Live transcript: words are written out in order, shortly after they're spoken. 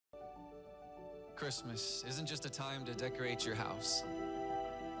Christmas isn't just a time to decorate your house,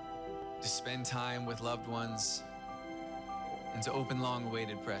 to spend time with loved ones, and to open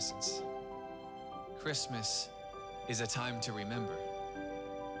long-awaited presents. Christmas is a time to remember.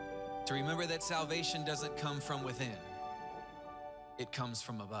 To remember that salvation doesn't come from within, it comes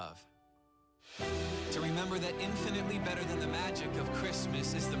from above. To remember that infinitely better than the magic of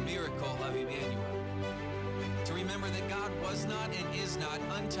Christmas is the miracle of Emmanuel. To remember that God was not and is not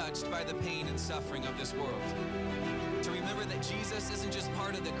untouched by the pain and suffering of this world. To remember that Jesus isn't just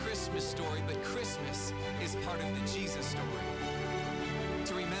part of the Christmas story, but Christmas is part of the Jesus story.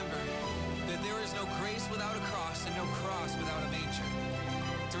 To remember that there is no grace without a cross and no cross without a manger.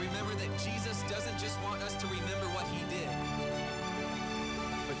 To remember that Jesus doesn't just want us to remember what he did,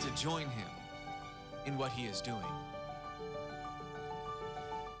 but to join him in what he is doing.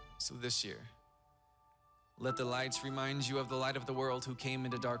 So this year, let the lights remind you of the light of the world who came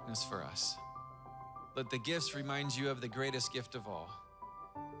into darkness for us. Let the gifts remind you of the greatest gift of all.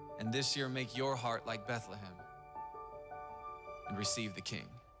 And this year, make your heart like Bethlehem and receive the King.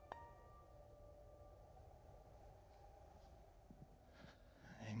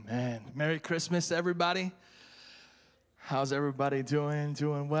 Amen. Merry Christmas, everybody. How's everybody doing?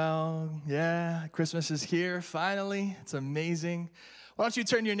 Doing well? Yeah, Christmas is here, finally. It's amazing. Why don't you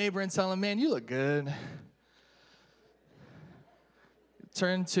turn to your neighbor and tell him, man, you look good.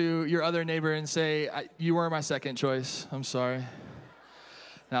 Turn to your other neighbor and say, you were my second choice. I'm sorry.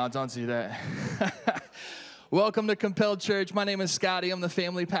 No, don't do that. Welcome to Compelled Church. My name is Scotty. I'm the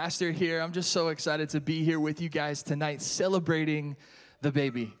family pastor here. I'm just so excited to be here with you guys tonight, celebrating the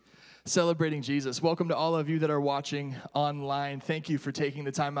baby, celebrating Jesus. Welcome to all of you that are watching online. Thank you for taking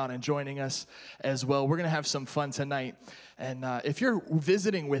the time out and joining us as well. We're going to have some fun tonight. And if you're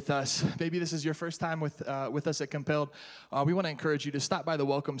visiting with us, maybe this is your first time with us at Compelled, we want to encourage you to stop by the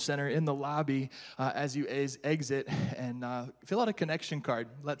Welcome Center in the lobby as you exit and fill out a connection card.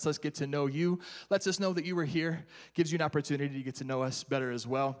 Lets us get to know you, lets us know that you were here, gives you an opportunity to get to know us better as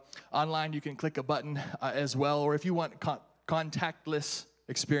well. Online, you can click a button as well, or if you want contactless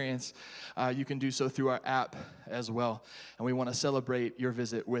experience, you can do so through our app as well. And we want to celebrate your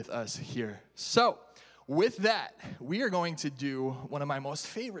visit with us here. So, with that, we are going to do one of my most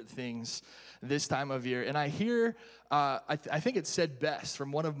favorite things this time of year. And I hear, I think it's said best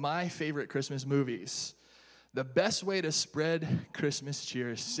from one of my favorite Christmas movies. The best way to spread Christmas cheer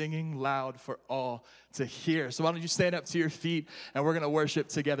is singing loud for all to hear. So why don't you stand up to your feet, and we're going to worship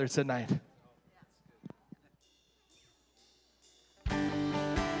together tonight.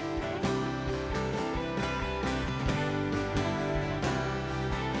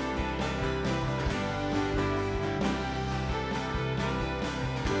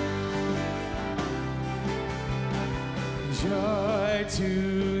 Joy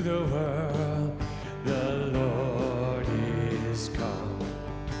to the world, the Lord is come.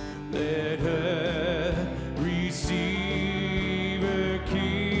 Let earth receive a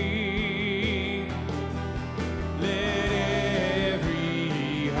King. Let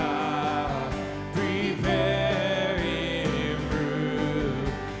every heart prepare him room,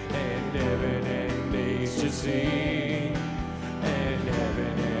 and heaven and nature sing, and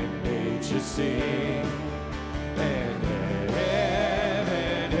heaven and nature sing.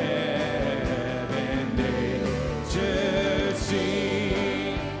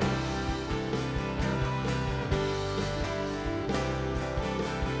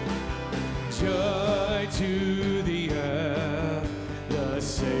 Joy to the earth, the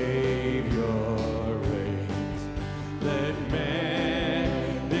Savior reigns. Let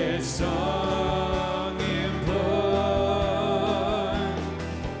man their song implore,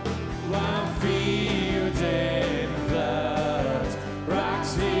 while fields and floods,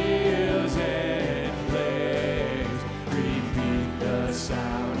 rocks, hills, and plains repeat the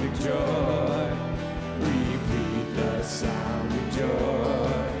sounding joy, repeat the sounding joy.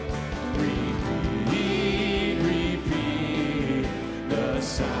 Repeat the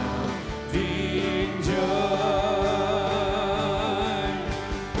sound.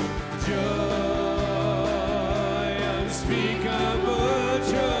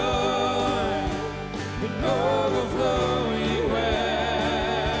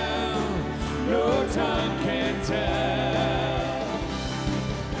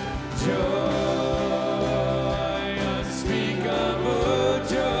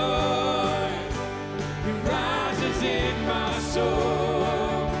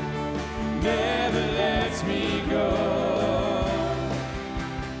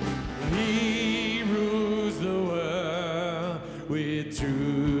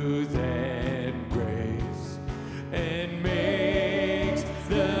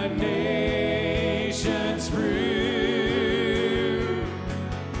 nations prove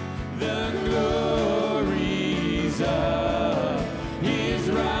the glories of his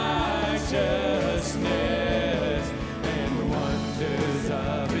righteousness and wonders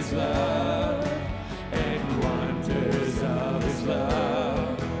of his love and wonders of his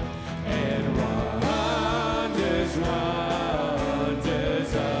love and wonders of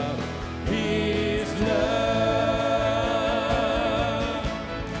his love.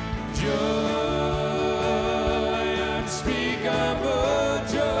 Joy, unspeakable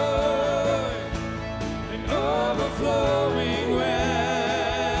joy, and overflowing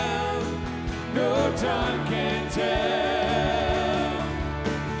well, no tongue can tell.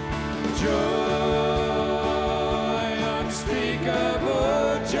 Joy,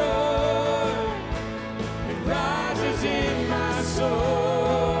 unspeakable joy, it rises in my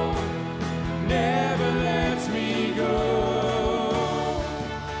soul, never lets me go.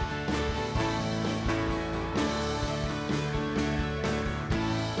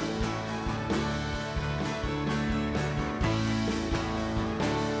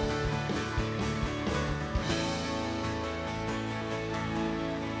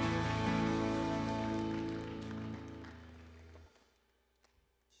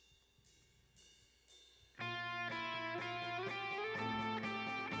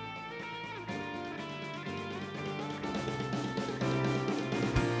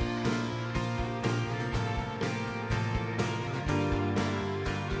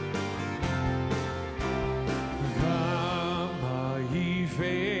 Come, all ye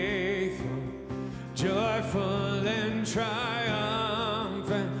faithful, joyful and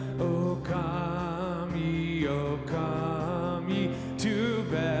triumphant. O come ye to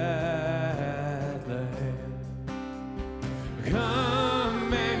Bethlehem.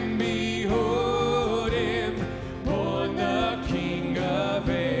 Come and behold him, born the King of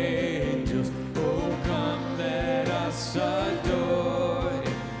angels. Oh, come, let us adore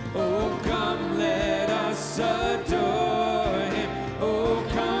him. Oh, come, let us adore him. Oh,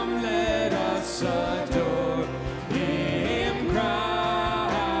 come, let us adore him,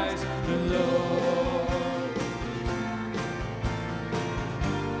 Christ the Lord.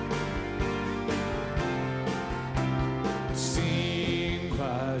 Sing,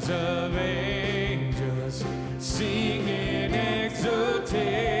 choirs of angels, sing in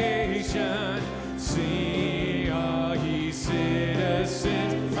exultation. Sing, all ye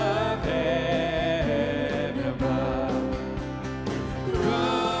citizens of heaven above.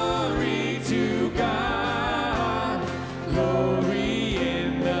 Glory to God, glory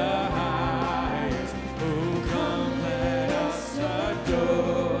in the highest. Oh, come, let us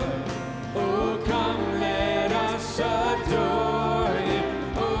adore. Oh, come, let us adore him.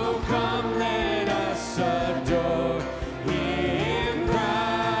 Oh, come, let us adore him,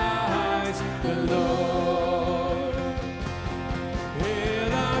 Christ the Lord.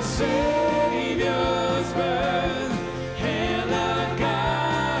 Hail our Savior's birth, hail our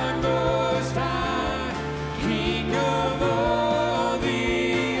God most high, King of all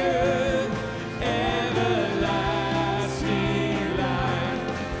the earth, everlasting light.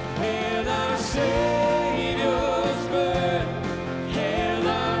 Hail our Savior's birth, hail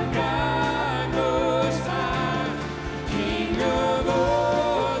our God most high, King of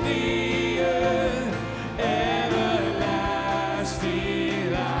all the earth, everlasting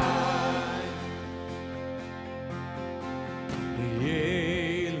light.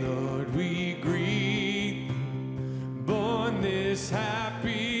 Yea, Lord, we greet thee, born this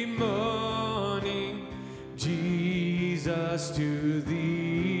happy morning. Jesus, to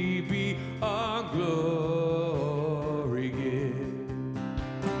thee be our glory give.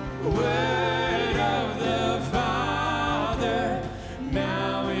 Word of the Father,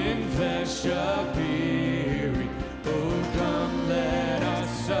 now in flesh appearing. Oh, come, let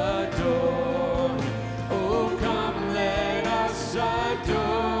us adore him. Oh, come, let us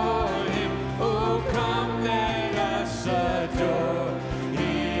adore him. Oh, come, let us adore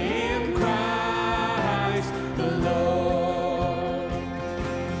him, Christ the Lord.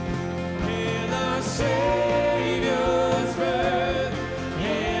 Hail our Savior's birth,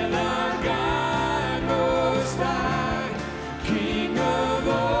 hail our God most high, King of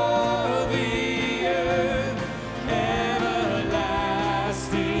all the earth,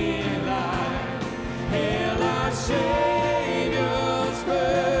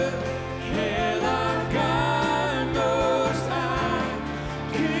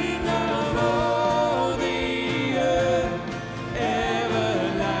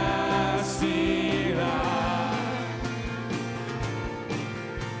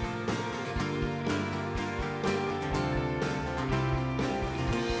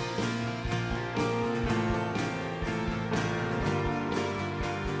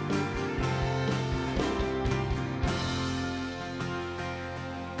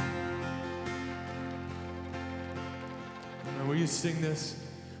 sing this.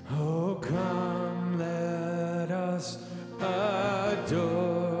 Oh, come, let us adore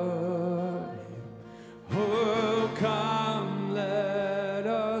him. Oh, come, let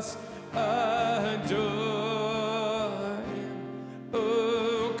us adore him.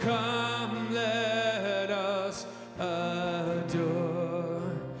 Oh, come, let us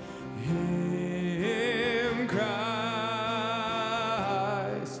adore him, Christ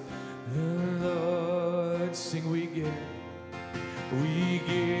the Lord. Sing, we give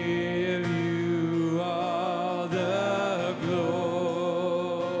you all the glory.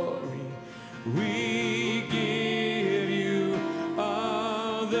 We give you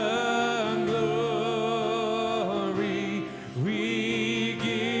all the glory. We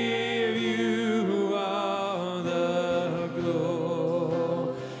give you all the glory,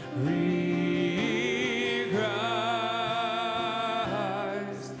 Christ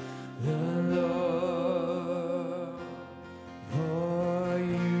the Lord. For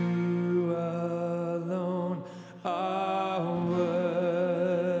you alone are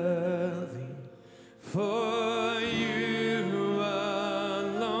worthy. For you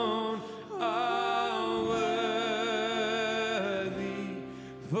alone are worthy.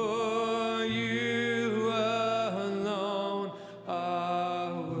 For you alone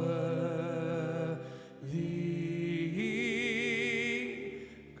are worthy,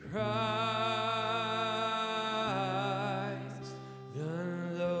 Christ the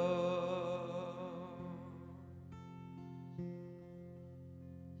Lord.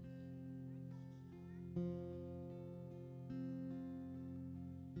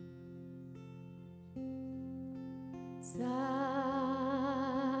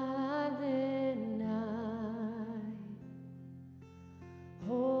 Silent night,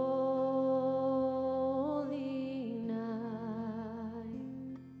 holy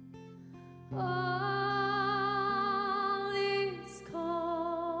night, all is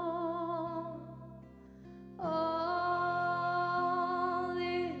calm, all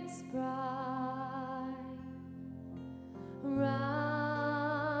is bright.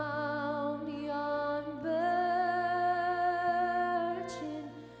 Round yon virgin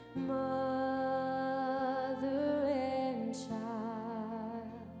mother and child,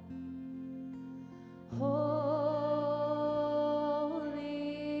 holy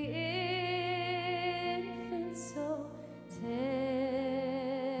infant, so tender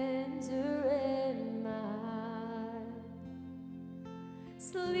and mild,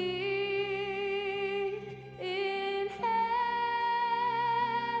 sleep in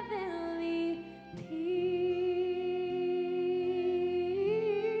heavenly peace.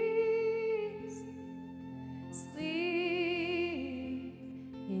 Sleep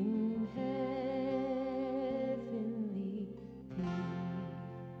in heavenly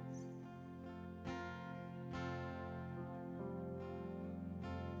peace.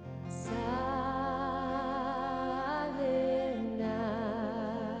 Silent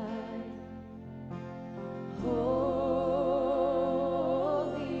night,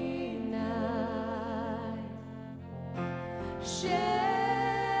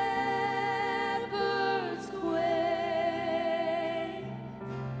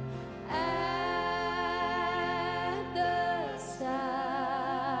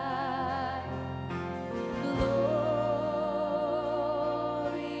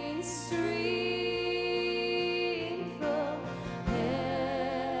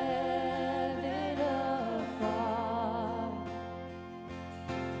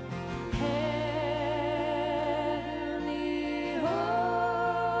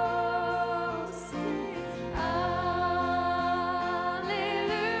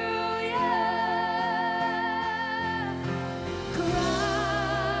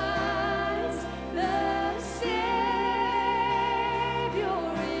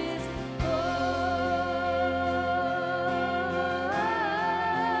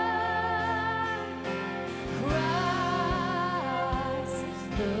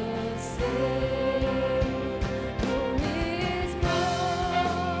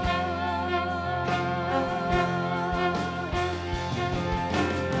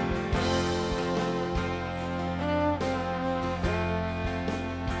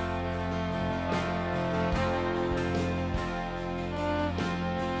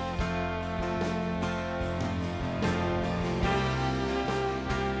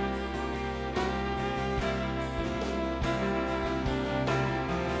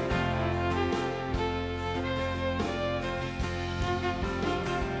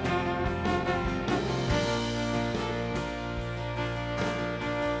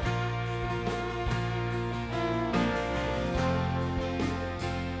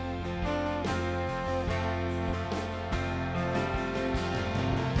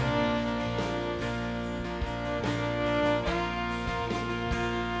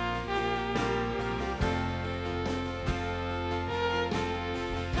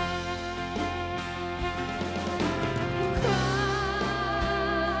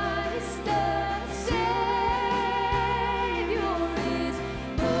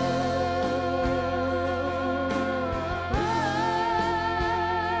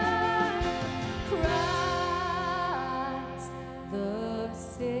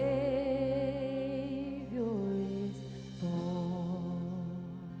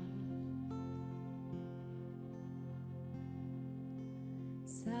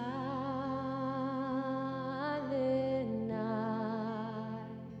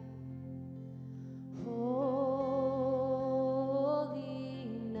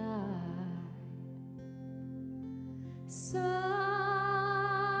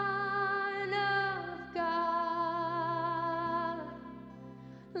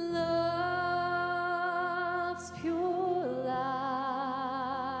 love's pure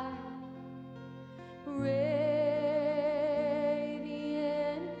light, radiant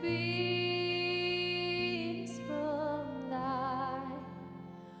beams from thy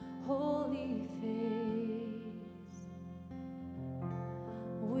holy face,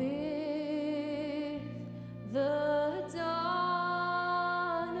 with the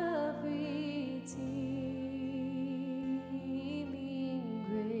dawn of redeeming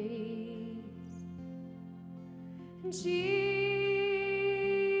grace. Jesus,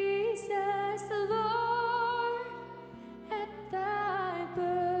 the Lord, at thy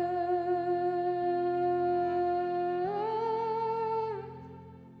birth.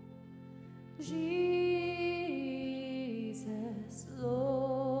 Jesus,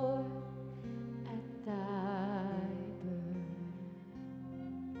 Lord, at thy birth.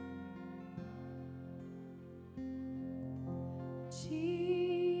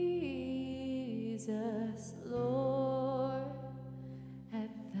 Jesus, Lord, at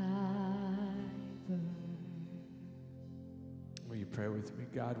thy birth. Will you pray with me?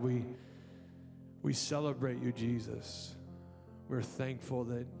 God, we celebrate you, Jesus. We're thankful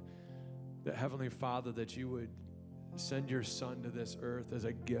that Heavenly Father, that you would send your Son to this earth as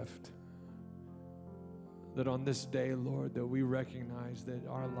a gift. That on this day, Lord, that we recognize that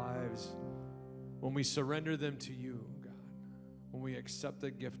our lives, when we surrender them to you, God, when we accept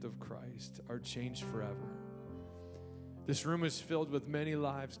the gift of Christ, are changed forever. This room is filled with many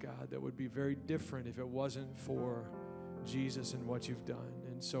lives, God, that would be very different if it wasn't for Jesus and what you've done.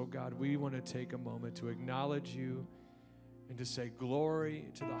 And so, God, we want to take a moment to acknowledge you and to say glory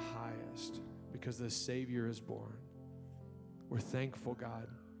to the highest because the Savior is born. We're thankful, God.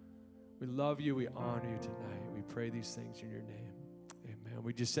 We love you. We honor you tonight. We pray these things in your name. Amen.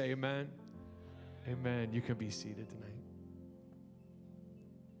 We just say amen. Amen. You can be seated tonight.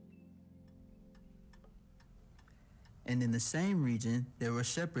 And in the same region, there were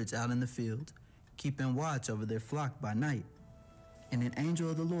shepherds out in the field, keeping watch over their flock by night. And an angel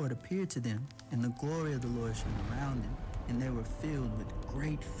of the Lord appeared to them, and the glory of the Lord shone around them, and they were filled with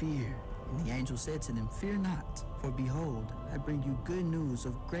great fear. And the angel said to them, "Fear not, for behold, I bring you good news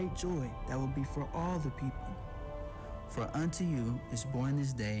of great joy that will be for all the people. For unto you is born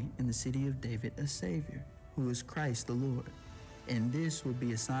this day in the city of David a Savior, who is Christ the Lord. And this will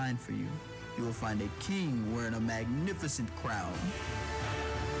be a sign for you. You will find a king wearing a magnificent crown."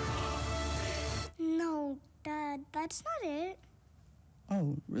 No, Dad, that's not it.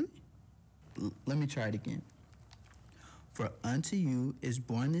 Oh, really? Let me try it again. For unto you is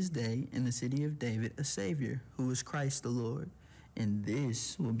born this day in the city of David a Savior, who is Christ the Lord. And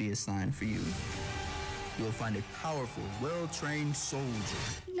this will be a sign for you. You will find a powerful, well-trained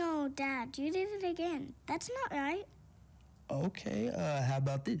soldier. No, Dad, you did it again. That's not right. Okay, how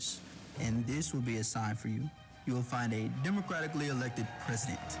about this? And this will be a sign for you. You will find a democratically elected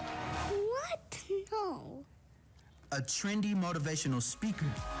president. What? No. A trendy motivational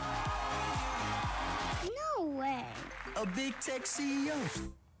speaker. No way. A big tech CEO.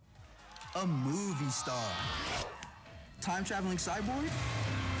 A movie star. Time-traveling cyborg?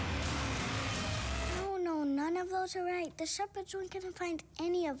 No, none of those are right. The shepherds weren't going to find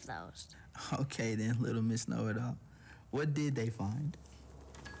any of those. Okay then, little Miss Know-It-All. What did they find?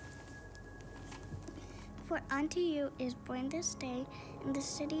 For unto you is born this day in the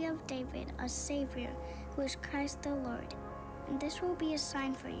city of David a Savior, who is Christ the Lord. And this will be a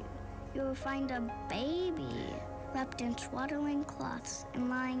sign for you. You will find a baby wrapped in swaddling cloths and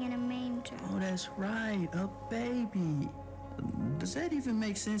lying in a manger. Oh, that's right, a baby. Does that even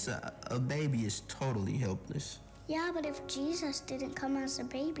make sense? A baby is totally helpless. Yeah, but if Jesus didn't come as a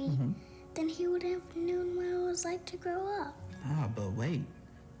baby, then he would have known what it was like to grow up. Ah, but wait.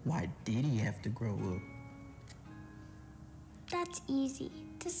 Why did he have to grow up? That's easy.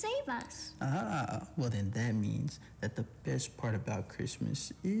 To save us. Ah, well then that means that the best part about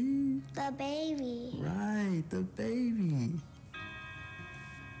Christmas is... The baby. Right, the baby.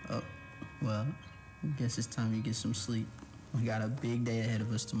 Oh, well, I guess it's time you get some sleep. We got a big day ahead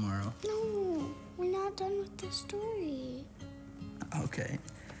of us tomorrow. No, we're not done with the story. Okay,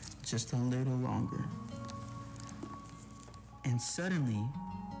 just a little longer. And suddenly,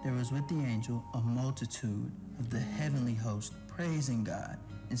 there was with the angel a multitude of the heavenly host praising God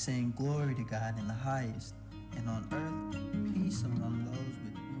and saying glory to God in the highest, and on earth peace among those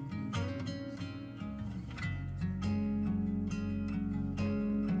with whom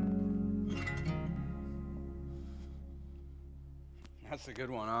That's a good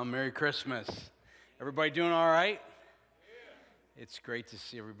one, huh? Merry Christmas. Everybody doing all right? It's great to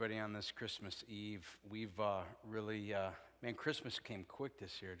see everybody on this Christmas Eve. We've really, man, Christmas came quick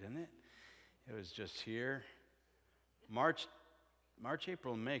this year, didn't it? It was just here, March,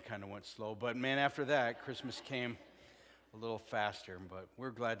 April, and May kind of went slow, but man, after that, Christmas came a little faster. But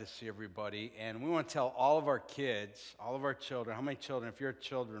we're glad to see everybody, and we want to tell all of our kids, all of our children. How many children? If you're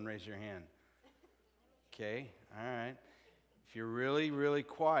children, raise your hand. Okay, all right. If you're really, really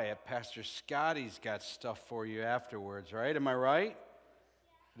quiet, Pastor Scotty's got stuff for you afterwards, right? Am I right?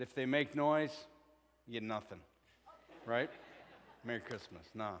 But if they make noise, you get nothing, right? Merry Christmas.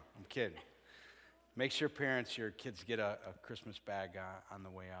 No, I'm kidding. Make sure parents, your kids get a Christmas bag on the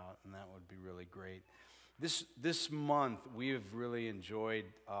way out, and that would be really great. This month, we have really enjoyed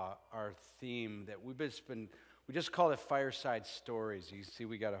our theme that we just called it Fireside Stories. You see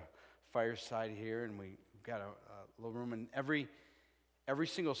we got a fireside here, and we've got a little room, and every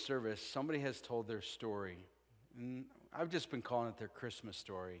single service, somebody has told their story. And I've just been calling it their Christmas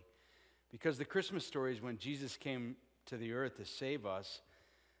story, because the Christmas story is when Jesus came to the earth to save us,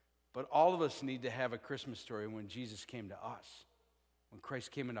 but all of us need to have a Christmas story when Jesus came to us, when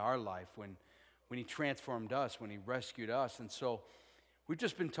Christ came into our life, when he transformed us, when he rescued us. And so we've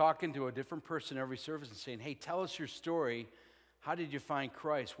just been talking to a different person every service and saying, hey, tell us your story. How did you find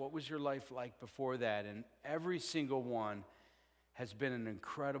Christ? What was your life like before that? And every single one has been an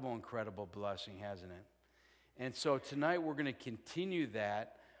incredible, incredible blessing, hasn't it? And so tonight we're going to continue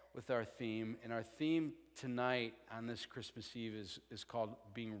that with our theme. And our theme tonight on this Christmas Eve is called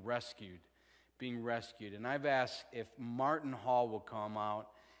Being Rescued. Being Rescued. And I've asked if Martin Hall will come out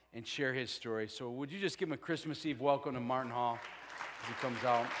and share his story. So would you just give him a Christmas Eve welcome to Martin Hall as he comes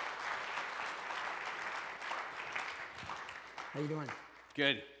out? How you doing?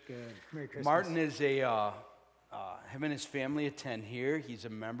 Good. Good. Merry Christmas. Martin is him and his family attend here. He's a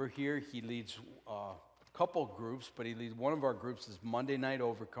member here. He leads a couple groups, but he leads one of our groups is Monday Night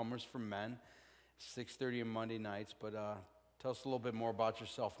Overcomers for Men, 6:30 on Monday nights. But tell us a little bit more about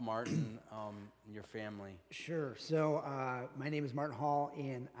yourself, Martin, and your family. Sure. So my name is Martin Hall,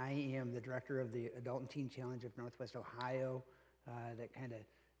 and I am the director of the Adult and Teen Challenge of Northwest Ohio that kind of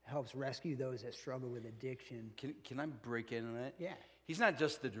helps rescue those that struggle with addiction. Can I break in on it? Yeah. He's not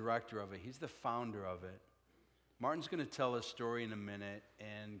just the director of it. He's the founder of it. Martin's going to tell his story in a minute,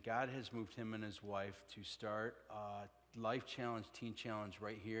 and God has moved him and his wife to start a Life Challenge, Teen Challenge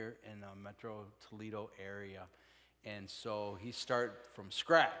right here in the Metro Toledo area. And so he started from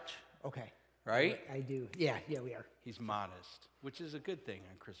scratch. Okay. Right? I do. Yeah, we are. He's modest, which is a good thing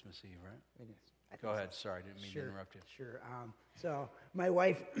on Christmas Eve, right? It is. Go ahead. Sorry, I didn't mean to interrupt you. Sure. So my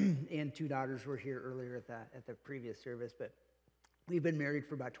wife and two daughters were here earlier at the previous service, but we've been married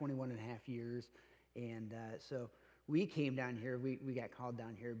for about 21 and a half years. And so we came down here, we got called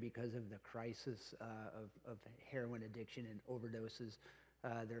down here because of the crisis of heroin addiction and overdoses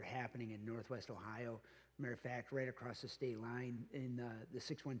that are happening in Northwest Ohio. Matter of fact, right across the state line in the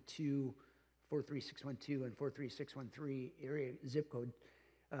 43612 and 43613 area zip code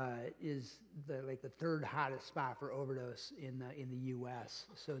is the third hottest spot for overdose in the U.S.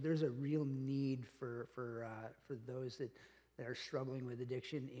 So there's a real need for those that are struggling with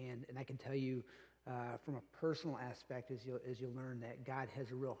addiction, and I can tell you from a personal aspect, as you'll learn, that God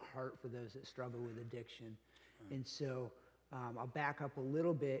has a real heart for those that struggle with addiction. And so I'll back up a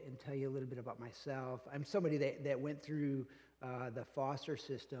little bit and tell you a little bit about myself. I'm somebody that went through the foster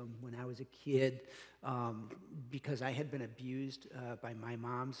system when I was a kid because I had been abused by my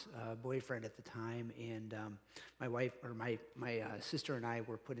mom's boyfriend at the time, and my wife or my sister and I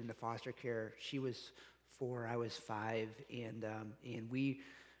were put into foster care. She was 4, I was 5, and we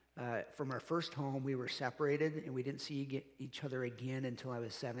from our first home we were separated, and we didn't see each other again until I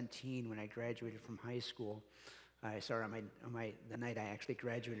was 17 when I graduated from high school. Sorry, on the night I actually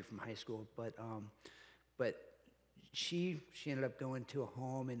graduated from high school, but she ended up going to a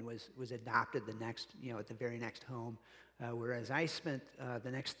home and was adopted at the very next home, whereas I spent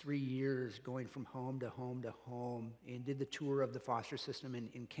the next 3 years going from home to home to home and did the tour of the foster system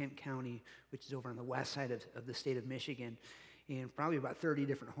in Kent County, which is over on the west side of the state of Michigan, and probably about 30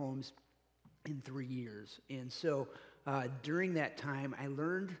 different homes in 3 years. And so during that time, I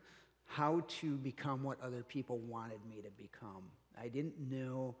learned how to become what other people wanted me to become. I didn't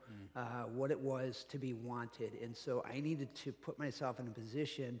know what it was to be wanted, and so I needed to put myself in a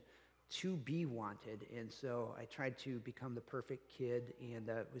position to be wanted. And so I tried to become the perfect kid, and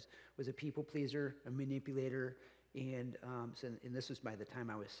was a people pleaser, a manipulator, and this was by the time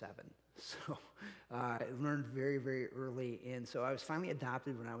I was 7. So I learned very, very early, and so I was finally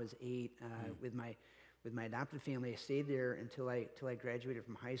adopted when I was 8 with my adopted family. I stayed there until I graduated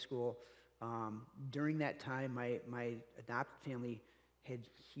from high school. During that time, my adopted family had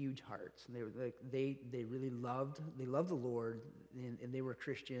huge hearts, and they really loved the Lord, and they were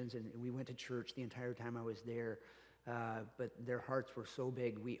Christians, and we went to church the entire time I was there. but their hearts were so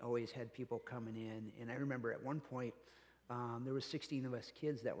big, we always had people coming in. And I remember at one point, there was 16 of us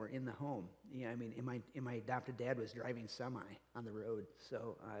kids that were in the home. You know, I mean, and my adopted dad was driving semi on the road.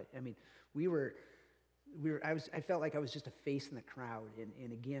 So, I mean, I felt like I was just a face in the crowd.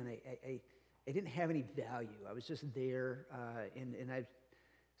 And again, I didn't have any value. I was just there,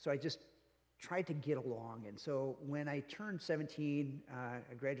 so I just tried to get along. And so when I turned 17,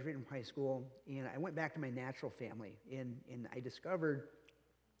 I graduated from high school, and I went back to my natural family, and I discovered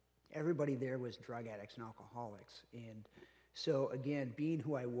everybody there was drug addicts and alcoholics. And so again, being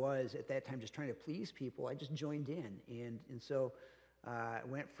who I was at that time, just trying to please people, I just joined in. And so I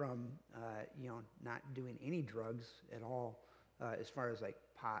went from, not doing any drugs at all, as far as like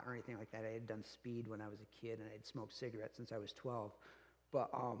pot or anything like that. I had done speed when I was a kid, and I had smoked cigarettes since I was 12. But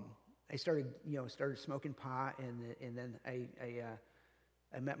I started smoking pot, and then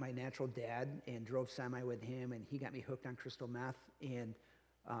I met my natural dad and drove semi with him, and he got me hooked on crystal meth. And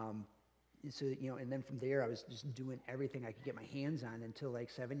so and then from there I was just doing everything I could get my hands on until like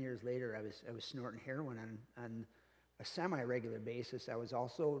 7 years later I was snorting heroin on a semi-regular basis. I was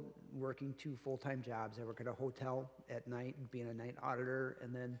also working 2 full-time jobs. I worked at a hotel at night, being a night auditor,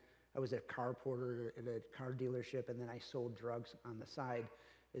 and then I was a car porter at a car dealership, and then I sold drugs on the side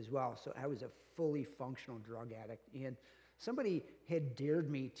as well. So I was a fully functional drug addict. And somebody had dared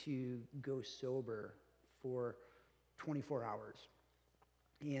me to go sober for 24 hours.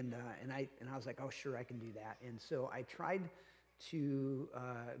 And I was like, oh, sure, I can do that. And so I tried to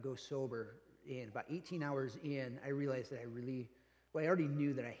go sober. And about 18 hours in, I realized that I already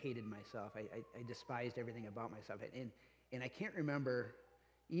knew that I hated myself. I despised everything about myself. And I can't remember,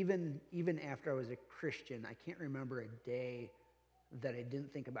 even after I was a Christian, I can't remember a day that I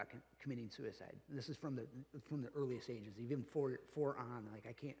didn't think about committing suicide. This is from the earliest ages, even for on.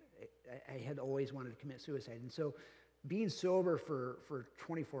 Like I had always wanted to commit suicide. And so being sober for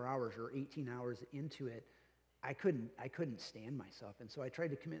 24 hours or 18 hours into it, I couldn't stand myself. And so I tried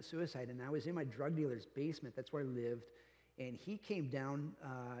to commit suicide, and I was in my drug dealer's basement. That's where I lived. And he came down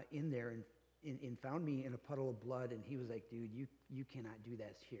in there and found me in a puddle of blood, and he was like, dude, you cannot do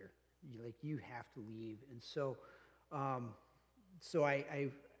this here. You have to leave. And so I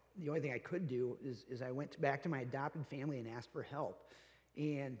the only thing I could do is I went back to my adopted family and asked for help.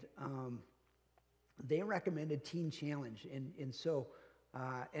 And they recommended Teen Challenge. And so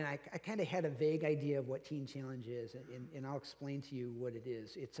I kind of had a vague idea of what Teen Challenge is, and I'll explain to you what it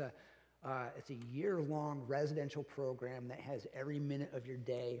is. It's a year-long residential program that has every minute of your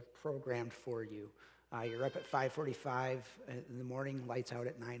day programmed for you. You're up at 5:45 in the morning, lights out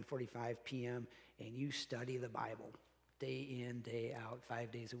at 9:45 p.m., and you study the Bible day in, day out,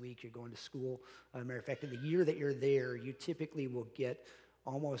 5 days a week. You're going to school. Matter of fact, in the year that you're there, you typically will get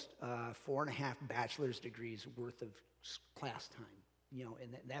almost 4.5 bachelor's degrees worth of class time.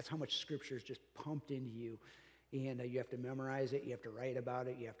 And that's how much scripture is just pumped into you. And you have to memorize it, you have to write about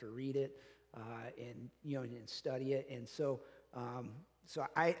it, you have to read it, and study it. And so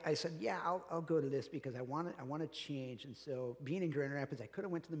I said, yeah, I'll go to this because I want to change. And so being in Grand Rapids, I could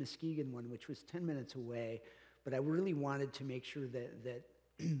have went to the Muskegon one, which was 10 minutes away, but I really wanted to make sure that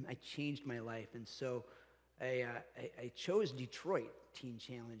I changed my life. And so I chose Detroit Teen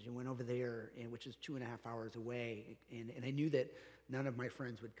Challenge and went over there, which is 2.5 hours away. And I knew that none of my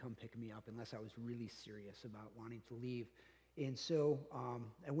friends would come pick me up unless I was really serious about wanting to leave. And so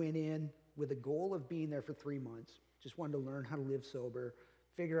I went in with a goal of being there for 3 months. Just wanted to learn how to live sober,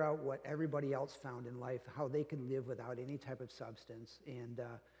 figure out what everybody else found in life, how they could live without any type of substance. And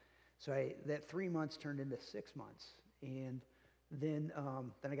so that 3 months turned into 6 months. And then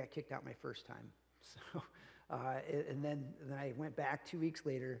I got kicked out my first time. So, and then I went back 2 weeks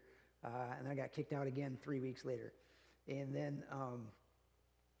later, and I got kicked out again 3 weeks later. And then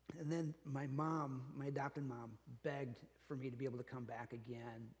my mom, my adopted mom, begged for me to be able to come back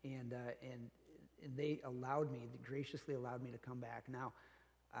again, and they graciously allowed me to come back. Now,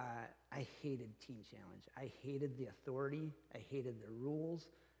 I hated Teen Challenge. I hated the authority. I hated the rules.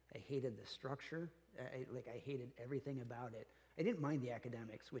 I hated the structure. I hated everything about it. I didn't mind the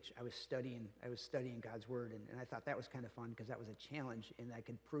academics, which I was studying God's Word, and I thought that was kind of fun because that was a challenge, and I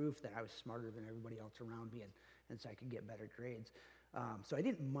could prove that I was smarter than everybody else around me, and so I could get better grades. So I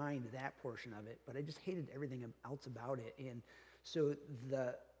didn't mind that portion of it, but I just hated everything else about it. And so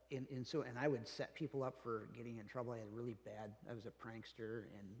and I would set people up for getting in trouble. I was a prankster,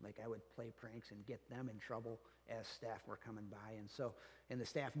 and I would play pranks and get them in trouble as staff were coming by. And the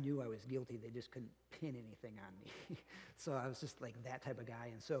staff knew I was guilty. They just couldn't pin anything on me. So I was just that type of guy.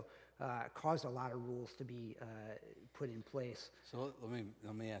 And so it caused a lot of rules to be put in place. So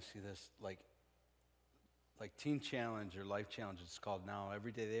let me ask you this, like Teen Challenge or Life Challenge, it's called now.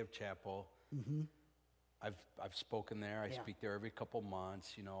 Every day they have chapel. Mm-hmm. I've spoken there. I Yeah. speak there every couple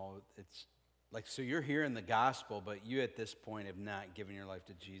months. You know, it's like, so you're hearing the gospel, but you at this point have not given your life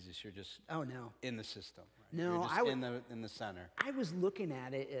to Jesus. You're just Oh, no. in the system. Right? No, you're just I would- in the center. I was looking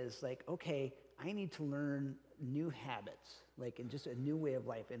at it as like, okay, I need to learn new habits, like in just a new way of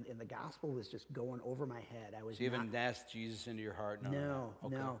life. And the gospel was just going over my head. I was So you not- haven't asked Jesus into your heart? No,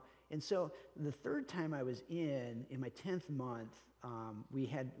 Okay. no. And so the third time I was in my 10th month, we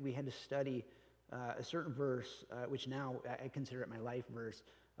had to study a certain verse, which now I consider it my life verse.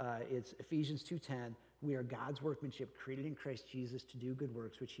 It's Ephesians 2:10. We are God's workmanship, created in Christ Jesus to do good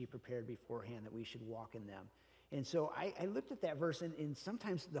works, which he prepared beforehand that we should walk in them. And so I looked at that verse, and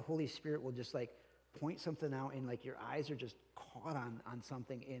sometimes the Holy Spirit will just like point something out, and like your eyes are just caught on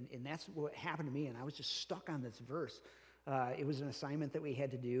something. And that's what happened to me, and I was just stuck on this verse. It was an assignment that we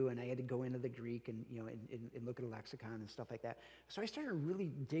had to do, and I had to go into the Greek and, you know, and look at a lexicon and stuff like that. So I started really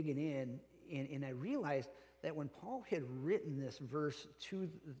digging in, and I realized that when Paul had written this verse to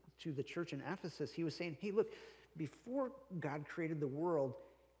the church in Ephesus, he was saying, hey, look, before God created the world,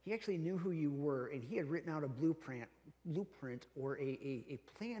 he actually knew who you were, and he had written out a blueprint or a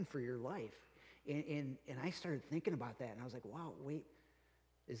plan for your life. And I started thinking about that, and I was like, wow, wait,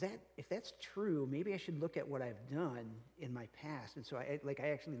 if that's true, maybe I should look at what I've done in my past. And so I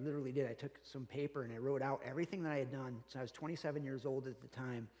actually literally did. I took some paper and I wrote out everything that I had done. So I was 27 years old at the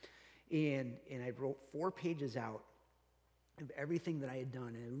time, and I wrote 4 pages out of everything that I had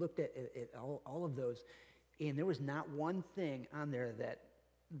done, and I looked at all of those, and there was not one thing on there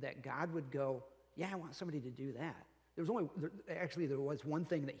that God would go, yeah, I want somebody to do that. There was one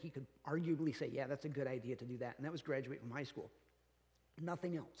thing that he could arguably say, yeah, that's a good idea to do that, and that was graduate from high school.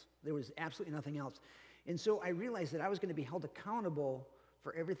 Nothing else. There was absolutely nothing else. And so I realized that I was going to be held accountable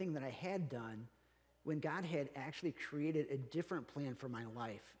for everything that I had done when God had actually created a different plan for my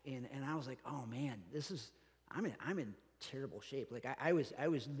life. And I was like, oh man, I'm in terrible shape. Like I was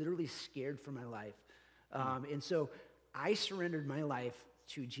literally scared for my life. And so I surrendered my life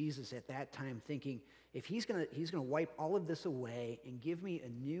to Jesus at that time, thinking, if he's gonna wipe all of this away and give me a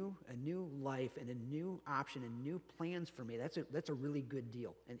new life and a new option and new plans for me, that's a really good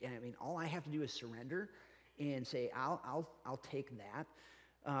deal. And I mean, all I have to do is surrender and say, I'll take that.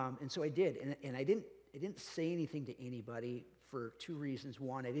 And so I did, and I didn't say anything to anybody for 2 reasons.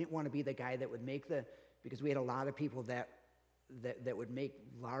 One, I didn't want to be the guy that would because we had a lot of people that would make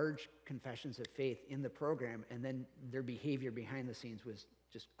large confessions of faith in the program, and then their behavior behind the scenes was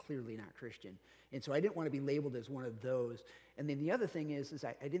just clearly not Christian. And so I didn't want to be labeled as one of those. And then the other thing is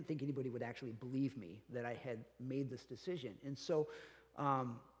I didn't think anybody would actually believe me that I had made this decision. And so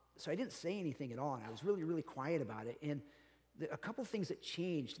so I didn't say anything at all, and I was really, really quiet about it. And a couple things that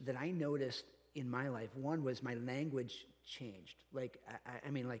changed that I noticed in my life. One was my language changed. Like,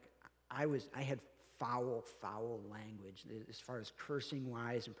 I had foul language as far as cursing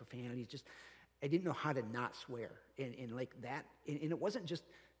wise and profanity. Just, I didn't know how to not swear. And like that, and it wasn't just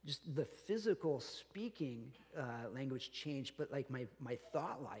the physical speaking language changed, but like my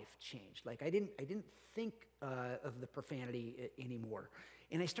thought life changed. Like I didn't think of the profanity anymore.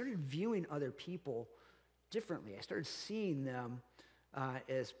 And I started viewing other people differently. I started seeing them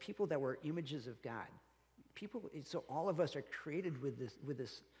as people that were images of God. So all of us are created with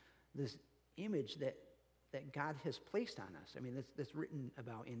this image that God has placed on us. I mean, that's written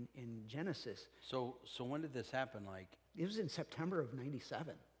about in Genesis. So when did this happen? Like, it was in September of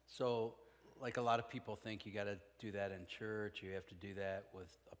 '97. So, like a lot of people think you got to do that in church. You have to do that with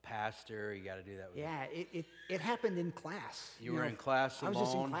a pastor. You got to do that with. Yeah, it happened in class. You were in class alone? I was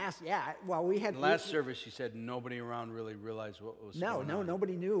just in class. Yeah. Well, we had last service. You said nobody around really realized what was going on. No,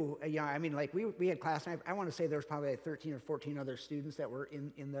 nobody knew. Yeah, I mean, like we had class. And I want to say there was probably like 13 or 14 other students that were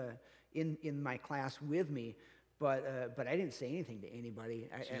in my class with me. But I didn't say anything to anybody.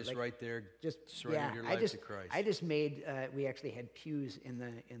 So just right there, just surrendered your life to Christ. I just made. We actually had pews in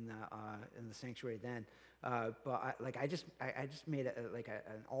the sanctuary then. But I just made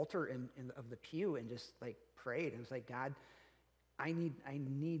an altar of the pew and just like prayed. And was like, God, I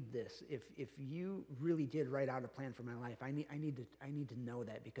need this. If you really did write out a plan for my life, I need to know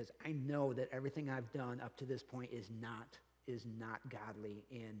that, because I know that everything I've done up to this point is not godly.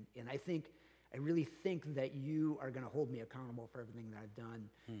 And I really think that you are going to hold me accountable for everything that I've done.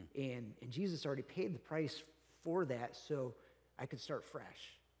 And Jesus already paid the price for that, so I could start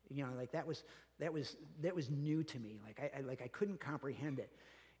fresh. You know, like that was new to me. Like I couldn't comprehend it.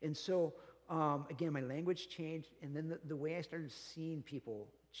 And so again, my language changed, and then the way I started seeing people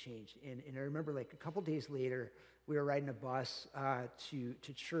changed. And I remember like a couple days later, we were riding a bus to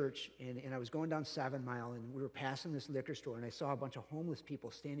church, and I was going down 7 Mile, and we were passing this liquor store, and I saw a bunch of homeless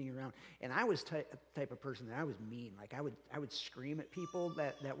people standing around. And I was type of person that I was mean. Like I would scream at people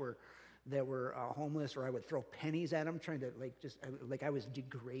that were homeless, or I would throw pennies at them, trying to like I was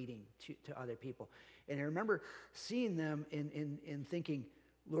degrading to other people. And I remember seeing them and thinking,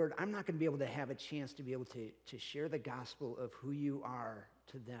 Lord, I'm not going to be able to have a chance to be able to share the gospel of who you are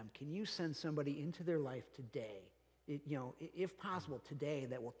to them. Can you send somebody into their life today, if possible today,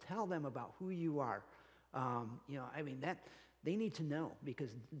 that will tell them about who you are? That they need to know, because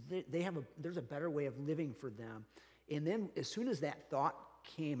there's a better way of living for them. And then as soon as that thought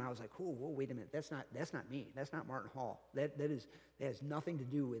came, I was like, oh, whoa, wait a minute, that's not me. That's not Martin Hall. That has nothing to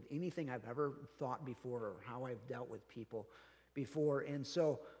do with anything I've ever thought before or how I've dealt with people before. And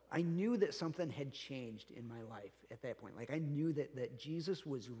so I knew that something had changed in my life at that point. Like I knew that Jesus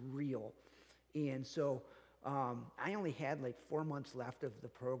was real. And so I only had like 4 months left of the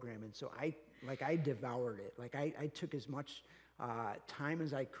program. And so I devoured it. Like I took as much time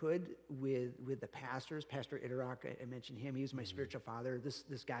as I could with the pastors. Pastor Elarton, I mentioned him. He was my spiritual father.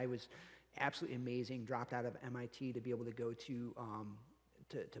 This guy was absolutely amazing. Dropped out of MIT to be able to go to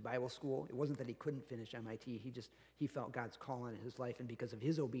Bible school. It wasn't that he couldn't finish MIT. He felt God's call on his life, and because of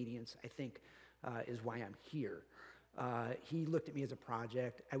his obedience, I think, is why I'm here. He looked at me as a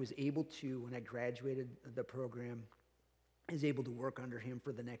project. I was able to, when I graduated the program, I was able to work under him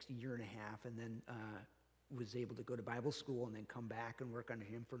for the next year and a half, and then was able to go to Bible school and then come back and work under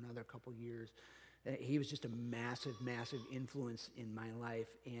him for another couple years. He was just a massive, massive influence in my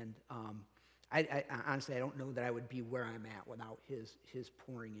life, and I honestly, I don't know that I would be where I'm at without his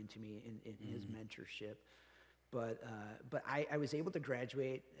pouring into me in his mentorship. But I was able to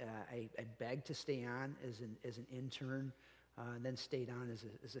graduate. I begged to stay on as an intern, and then stayed on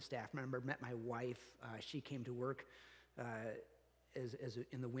as a staff member. Met my wife. She came to work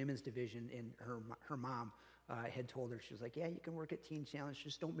in the women's division, and her mom had told her, she was like, yeah, you can work at Teen Challenge,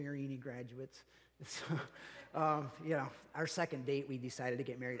 just don't marry any graduates. So, our second date, we decided to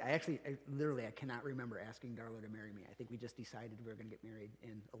get married. I cannot remember asking Darla to marry me. I think we just decided we were going to get married.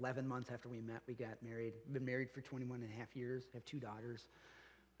 And 11 months after we met, we got married. Been married for 21 and a half years, have 2 daughters.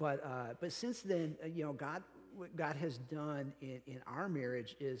 But since then, what God has done in our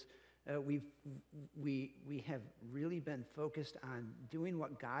marriage is we have really been focused on doing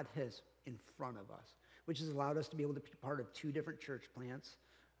what God has in front of us, which has allowed us to be able to be part of 2 different church plants,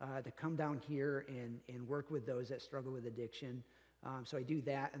 to come down here and work with those that struggle with addiction. So I do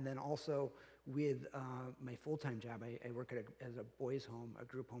that, and then also with my full-time job, I work as a boys' home, a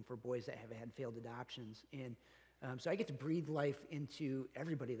group home for boys that have had failed adoptions. And so I get to breathe life into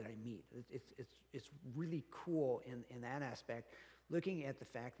everybody that I meet. It's really cool in that aspect, looking at the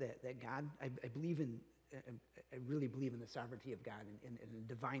fact that God, I really believe in the sovereignty of God and the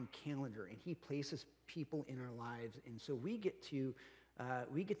divine calendar, and He places people in our lives, and so we get to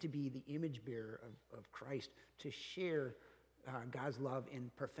be the image bearer of Christ, to share God's love and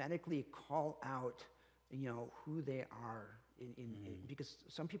prophetically call out, who they are, because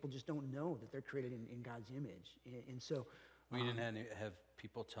some people just don't know that they're created in God's image, and so. We didn't have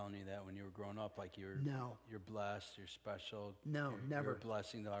people telling you that when you were growing up, like you're blessed, you're special. No, never. You're a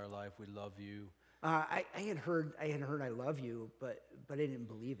blessing to our life. We love you. I had heard I love you, but I didn't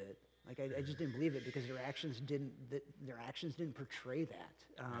believe it. Like I just didn't believe it, because their actions didn't portray that.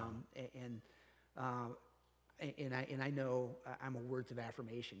 And I know I'm a words of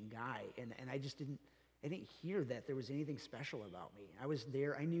affirmation guy, and I didn't hear that there was anything special about me. I was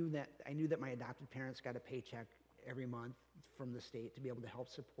there. I knew that my adopted parents got a paycheck every month from the state to be able to help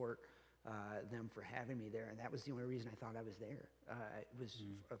support them for having me there, and that was the only reason I thought I was there. It was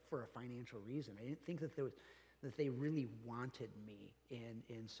for a financial reason. I didn't think that they really wanted me,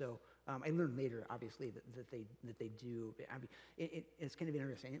 and so I learned later, obviously, that they do. It's kind of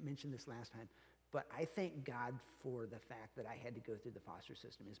interesting. I didn't mention this last time, but I thank God for the fact that I had to go through the foster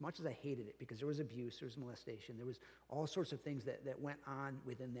system. As much as I hated it, because there was abuse, there was molestation, there was all sorts of things that went on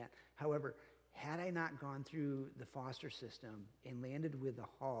within that. However, had I not gone through the foster system and landed with the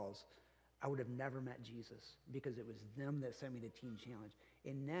Halls, I would have never met Jesus, because it was them that sent me to Teen Challenge.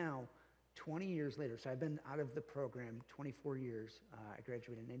 And now, 20 years later, so I've been out of the program 24 years. I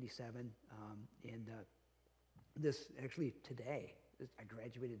graduated in 97, and this actually today, I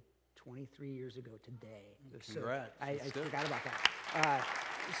graduated 23 years ago today. Congrats. So I forgot about that.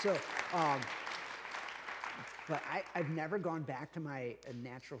 But I've never gone back to my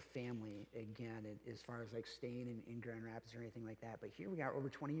natural family again, as far as like staying in Grand Rapids or anything like that. But here we are over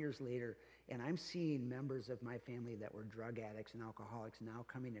 20 years later, and I'm seeing members of my family that were drug addicts and alcoholics now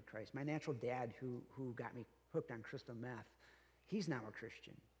coming to Christ. My natural dad, who got me hooked on crystal meth. He's now a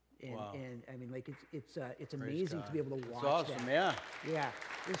Christian. And, Wow. and I mean, like, it's Praise amazing to God. be able to That's watch awesome, that. yeah. Yeah.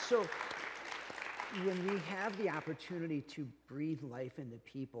 And so when we have the opportunity to breathe life into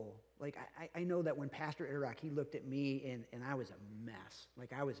people, like I know that when Pastor Elarton, he looked at me and I was a mess.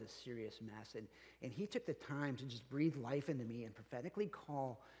 Like I was a serious mess. And he took the time to just breathe life into me and prophetically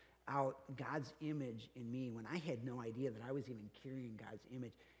call out God's image in me when I had no idea that I was even carrying God's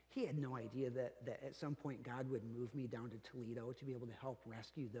image. He had no idea that at some point God would move me down to Toledo to be able to help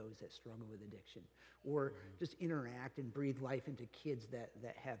rescue those that struggle with addiction, or just interact and breathe life into kids that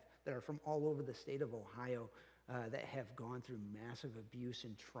are from all over the state of Ohio that have gone through massive abuse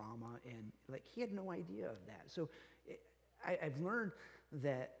and trauma, and like he had no idea of that. So I've learned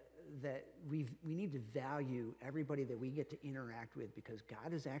that we need to value everybody that we get to interact with, because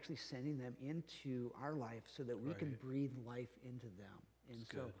God is actually sending them into our life so that we can breathe life into them. And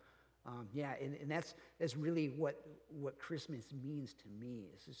That's so, good. yeah, and that's really what Christmas means to me.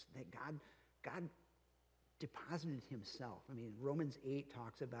 Is just that God deposited Himself. I mean, Romans 8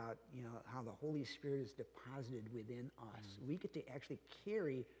 talks about how the Holy Spirit is deposited within us. We get to actually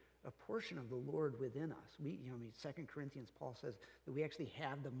carry a portion of the Lord within us. I mean, 2 Corinthians, Paul says that we actually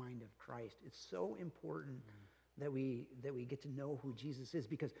have the mind of Christ. It's so important that we get to know who Jesus is,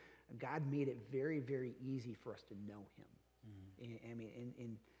 because God made it very, very easy for us to know Him. I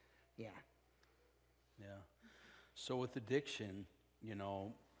mean, yeah. Yeah. So with addiction,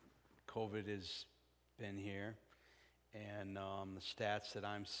 COVID has been here, and the stats that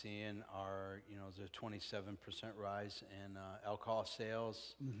I'm seeing are, there's a 27% rise in alcohol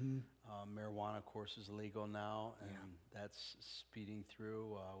sales. Marijuana, of course, is illegal now, and that's speeding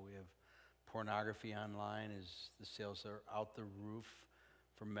through. We have pornography online. The sales are out the roof.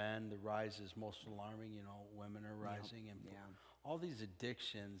 For men, the rise is most alarming. Women are rising, and all these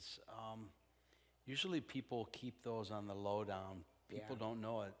addictions. Usually, people keep those on the lowdown. People don't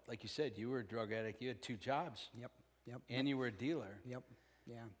know it. Like you said, you were a drug addict. You had 2 jobs. And you were a dealer. Yeah.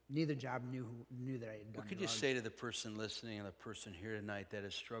 Neither job knew that I had done What could drugs. you say to the person listening and the person here tonight that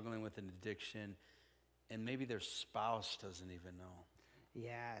is struggling with an addiction, and maybe their spouse doesn't even know?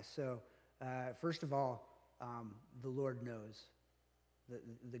 Yeah. So, first of all, the Lord knows.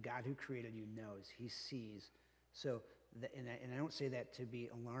 The God who created you knows. He sees. So, and I don't say that to be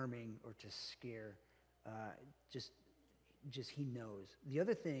alarming or to scare. Just He knows. The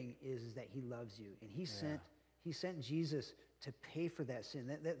other thing is that He loves you, and He sent Jesus to pay for that sin.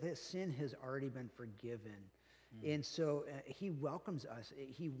 That sin has already been forgiven, and so He welcomes us.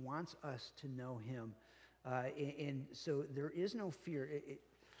 He wants us to know Him, and so there is no fear.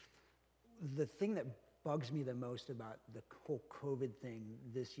 The thing that bugs me the most about the whole COVID thing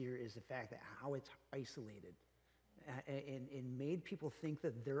this year is the fact that how it's isolated and made people think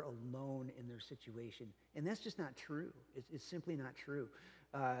that they're alone in their situation. And that's just not true. It's simply not true.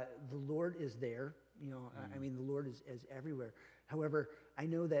 The Lord is there. I mean, the Lord is everywhere. However, I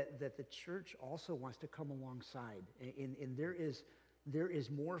know that the church also wants to come alongside. And there is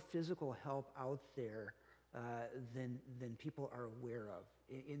more physical help out there than people are aware of.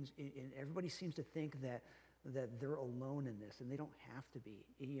 And everybody seems to think that they're alone in this, and they don't have to be.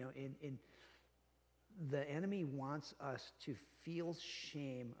 And the enemy wants us to feel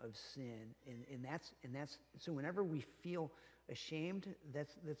shame of sin, and that's so. Whenever we feel ashamed,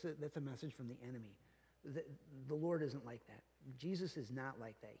 that's a message from the enemy. The Lord isn't like that. Jesus is not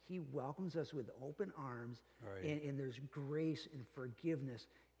like that. He welcomes us with open arms, and there's grace and forgiveness,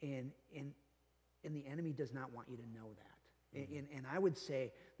 and the enemy does not want you to know that. And I would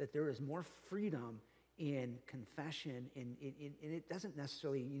say that there is more freedom in confession, and it doesn't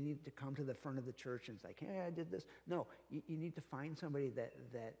necessarily, you need to come to the front of the church and it's like, hey, I did this. No, you need to find somebody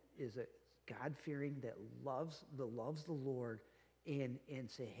that is a God-fearing, that loves the Lord, and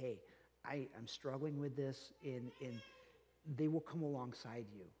say, hey, I'm struggling with this, and they will come alongside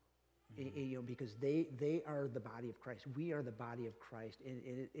you. Because they are the body of Christ. We are the body of Christ, and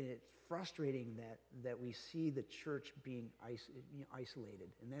it's frustrating that we see the church being isolated,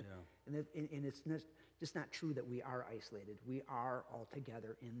 and it's just not true that we are isolated. We are all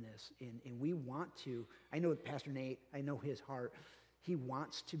together in this, and we want to. I know Pastor Nate. I know his heart. He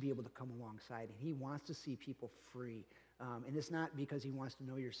wants to be able to come alongside, and he wants to see people free. And it's not because he wants to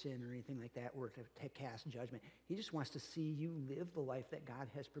know your sin or anything like that, or to cast judgment. He just wants to see you live the life that God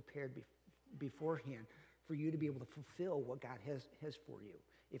has prepared beforehand for you to be able to fulfill what God has for you.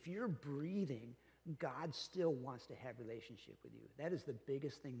 If you're breathing, God still wants to have relationship with you. That is the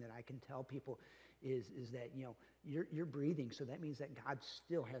biggest thing that I can tell people is that you're breathing, so that means that God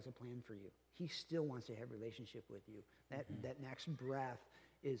still has a plan for you. He still wants to have relationship with you. That next breath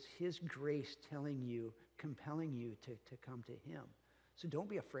is His grace telling you, compelling you to come to him. So don't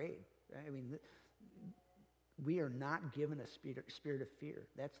be afraid. I mean, we are not given a spirit of fear.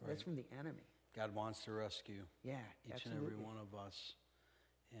 That's from the enemy. God wants to rescue Yeah, each absolutely. and every one of us,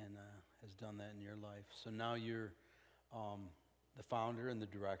 and has done that in your life. So now you're the founder and the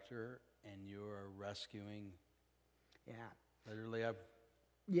director, and you're rescuing. Yeah. Literally, I've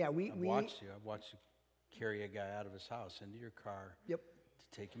watched you. I've watched you carry a guy out of his house into your car. Yep.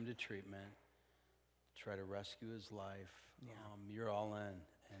 To take him to treatment, try to rescue his life. Yeah. You're all in,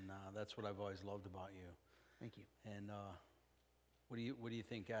 and that's what I've always loved about you. Thank you. And what do you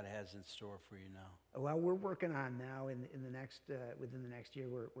think God has in store for you now? Well, we're working on now in the next within the next year.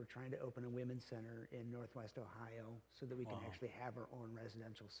 We're trying to open a women's center in Northwest Ohio so that we can actually have our own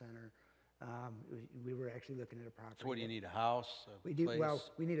residential center. We were actually looking at a property. So what do you need? A house? We do. Place? Well,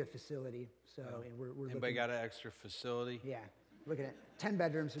 we need a facility. So and we're Anybody looking, got an extra facility? Yeah, looking at 10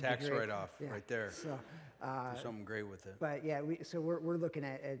 bedrooms. Would Tax be great. write-off right there. So. Do something great with it. But yeah, we're looking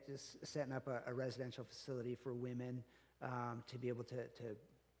at just setting up a residential facility for women to be able to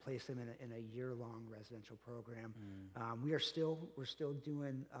place them in a year-long residential program. We're still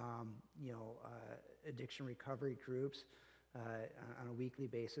doing addiction recovery groups on a weekly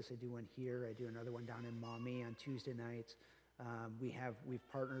basis. I do one here. I do another one down in Maumee on Tuesday nights.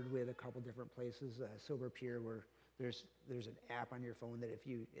 We've partnered with a couple different places, Sober Peer, where there's an app on your phone that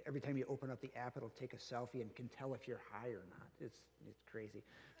every time you open up the app, it'll take a selfie and can tell if you're high or not. It's crazy.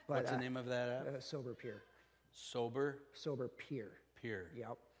 But, what's the name of that app? Sober Peer. Sober Peer. Peer.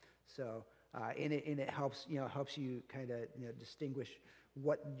 Yep. So and it helps you kind of distinguish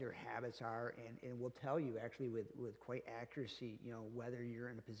what your habits are, and will tell you actually with quite accuracy whether you're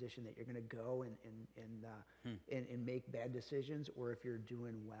in a position that you're going to go and make bad decisions, or if you're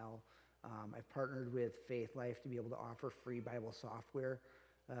doing well. I've partnered with Faith Life to be able to offer free Bible software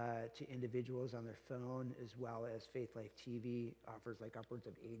to individuals on their phone, as well as Faith Life TV offers like upwards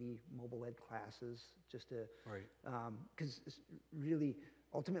of 80 mobile ed classes, just to, because really,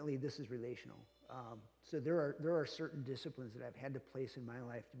 ultimately, this is relational. So there are certain disciplines that I've had to place in my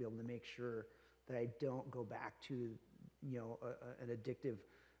life to be able to make sure that I don't go back to an addictive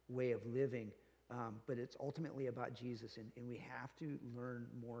way of living. But it's ultimately about Jesus, and we have to learn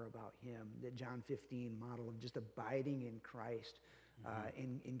more about him. The John 15 model of just abiding in Christ,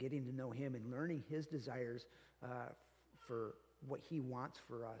 and getting to know him and learning his desires for what he wants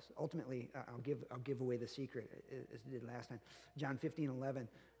for us. Ultimately, I'll give away the secret as I did last time. John 15:11.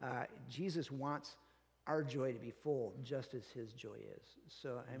 Jesus wants our joy to be full, just as his joy is.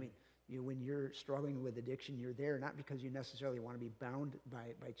 So I mean, when you're struggling with addiction, you're there not because you necessarily want to be bound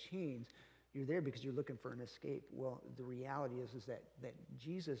by chains. You're there because you're looking for an escape. Well, the reality is that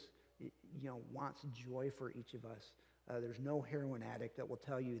Jesus, wants joy for each of us. There's no heroin addict that will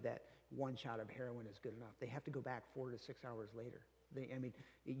tell you that one shot of heroin is good enough. They have to go back 4 to 6 hours later.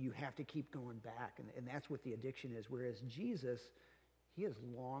 You have to keep going back, and that's what the addiction is. Whereas Jesus, he has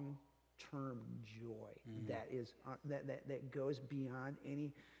long-term joy that is that goes beyond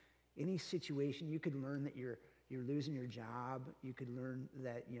any situation. You could learn that you're losing your job. You could learn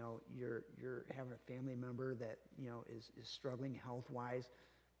that you're having a family member that is struggling health-wise,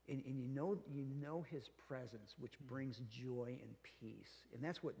 and you know his presence, which brings joy and peace, and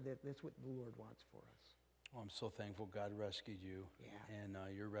that's what the Lord wants for us. Well, I'm so thankful God rescued you, and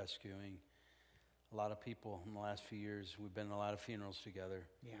you're rescuing a lot of people in the last few years. We've been in a lot of funerals together.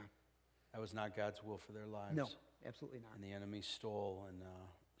 Yeah, that was not God's will for their lives. No, absolutely not. And the enemy stole, and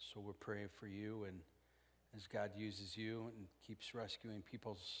so we're praying for you, and as God uses you and keeps rescuing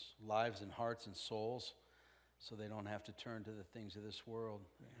people's lives and hearts and souls so they don't have to turn to the things of this world.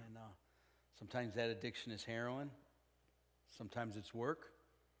 Yeah. And sometimes that addiction is heroin. Sometimes it's work.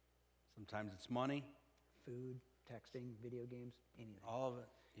 Sometimes it's money. Food, texting, video games, anything. All of it.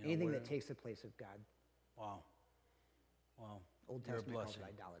 Anything that takes the place of God. Wow. Old Testament calls it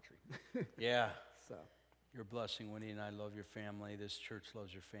idolatry. Yeah. So. You're a blessing, Wendy, and I love your family. This church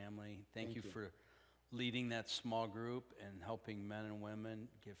loves your family. Thank you for leading that small group and helping men and women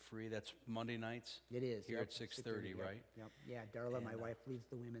get free. That's Monday nights? It is. Here at 6:30, right? Yep. Yeah, Darla, my wife, leads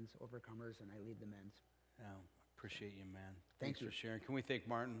the women's overcomers, and I lead the men's. Yeah, appreciate you, man. Thanks for sharing. Can we thank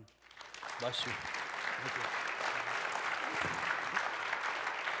Martin? Bless you. Thank you.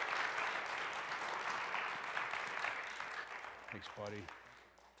 Thanks, buddy.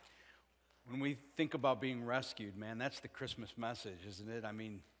 When we think about being rescued, man, that's the Christmas message, isn't it? I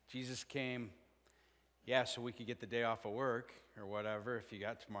mean, Jesus came, so we could get the day off of work or whatever if you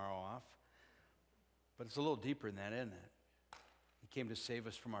got tomorrow off. But it's a little deeper than that, isn't it? He came to save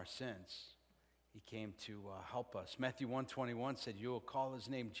us from our sins. He came to help us. Matthew 1:21 said, "You will call his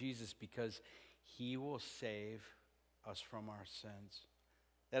name Jesus because He will save us from our sins.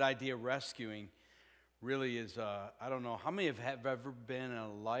 That idea of rescuing really is, I don't know, how many have ever been in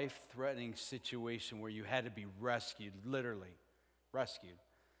a life-threatening situation where you had to be rescued, literally rescued?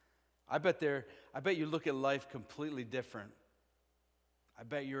 I bet you look at life completely different. I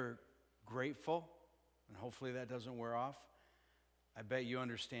bet you're grateful, and hopefully that doesn't wear off. I bet you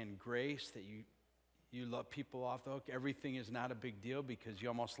understand grace, that you let people off the hook. Everything is not a big deal because you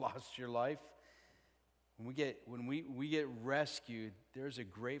almost lost your life. When we get rescued, there's a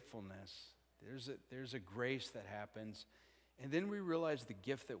gratefulness. There's a grace that happens. And then we realize the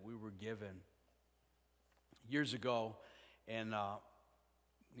gift that we were given. Years ago, and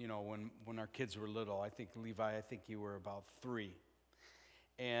when our kids were little, I think Levi, you were about 3.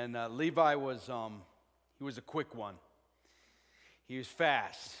 And Levi was a quick one. He was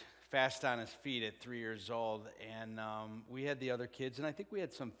fast on his feet at 3 years old. And we had the other kids, and I think we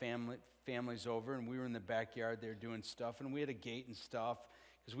had some families over, and we were in the backyard there doing stuff, and we had a gate and stuff,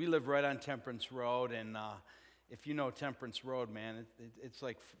 because we live right on Temperance Road, and if you know Temperance Road, man, it's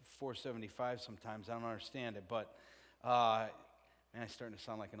like 475 sometimes. I don't understand it, but man, I'm starting to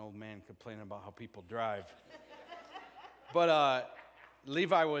sound like an old man complaining about how people drive. But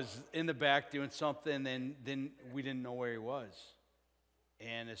Levi was in the back doing something, and then we didn't know where he was.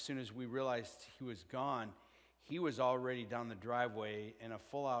 And as soon as we realized he was gone, he was already down the driveway in a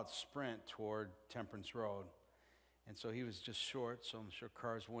full-out sprint toward Temperance Road. And so he was just short, so I'm sure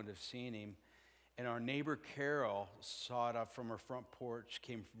cars wouldn't have seen him. And our neighbor Carol saw it up from her front porch,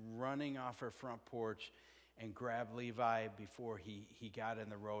 came running off her front porch, and grabbed Levi before he got in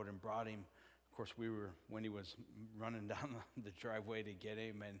the road and brought him. Of course, when he was running down the driveway to get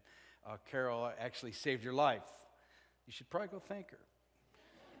him, and Carol actually saved your life. You should probably go thank her.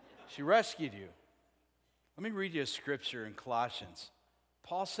 She rescued you. Let me read you a scripture in Colossians.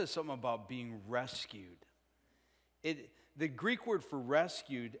 Paul says something about being rescued. The Greek word for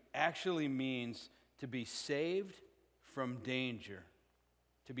rescued actually means to be saved from danger.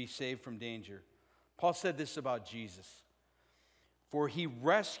 To be saved from danger. Paul said this about Jesus. For he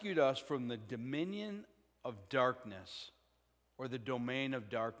rescued us from the dominion of darkness, or the domain of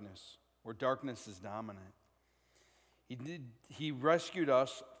darkness, where darkness is dominant. He rescued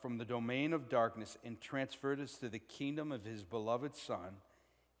us from the domain of darkness and transferred us to the kingdom of his beloved Son,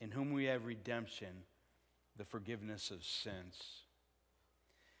 in whom we have redemption, the forgiveness of sins.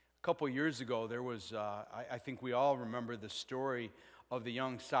 A couple years ago, there was, I think we all remember the story of the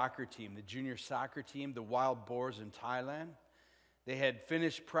young soccer team, the junior soccer team, the Wild Boars in Thailand. They had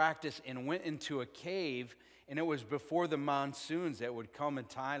finished practice and went into a cave, and it was before the monsoons that would come in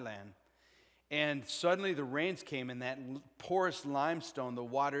Thailand. And suddenly the rains came, and that porous limestone, the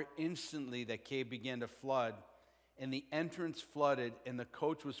water instantly, that cave began to flood, and the entrance flooded, and the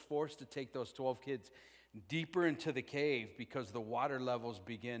coach was forced to take those 12 kids deeper into the cave because the water levels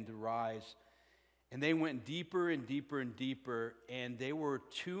began to rise. And they went deeper and deeper and deeper, and they were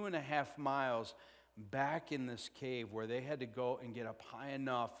 2.5 miles back in this cave where they had to go and get up high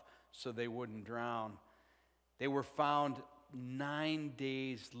enough so they wouldn't drown. They were found 9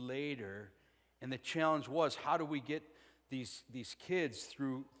 days later. And the challenge was, how do we get these kids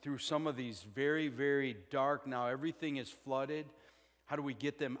through some of these very, very dark, now everything is flooded. How do we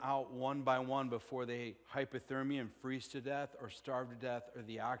get them out one by one before they hypothermia and freeze to death or starve to death, or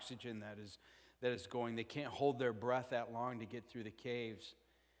the oxygen that is going? They can't hold their breath that long to get through the caves.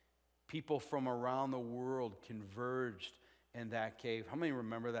 People from around the world converged in that cave. How many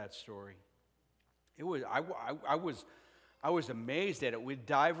remember that story? I was amazed at it. With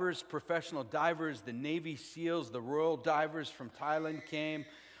divers, professional divers, the Navy SEALs, the Royal Divers from Thailand came.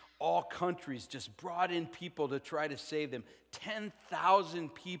 All countries just brought in people to try to save them.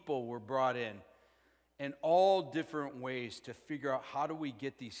 10,000 people were brought in all different ways to figure out, how do we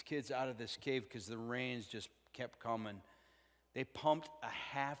get these kids out of this cave, because the rains just kept coming. They pumped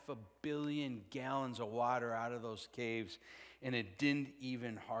 500 million gallons of water out of those caves, and it didn't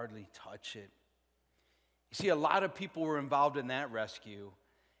even hardly touch it. You see, a lot of people were involved in that rescue,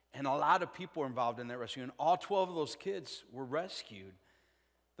 and all 12 of those kids were rescued.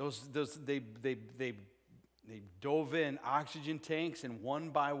 They dove in oxygen tanks, and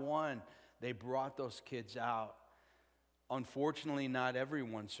one by one, they brought those kids out. Unfortunately, not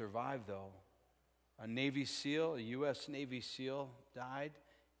everyone survived, though. A Navy SEAL, a U.S. Navy SEAL, died,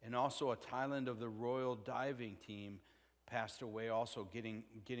 and also a Thailand of the Royal Diving Team passed away, also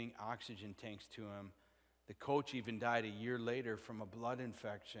getting oxygen tanks to him. The coach even died a year later from a blood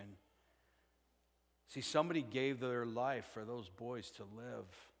infection. See, somebody gave their life for those boys to live.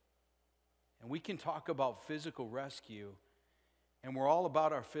 And we can talk about physical rescue, and we're all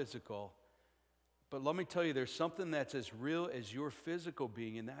about our physical, But let me tell you, there's something that's as real as your physical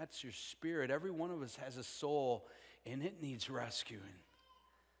being, and that's your spirit. Every one of us has a soul, and it needs rescuing.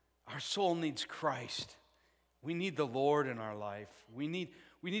 Our soul needs Christ. We need the Lord in our life. We need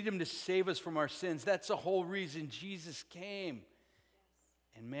Him to save us from our sins. That's the whole reason Jesus came.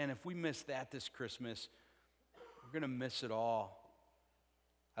 And man, if we miss that this Christmas, we're going to miss it all.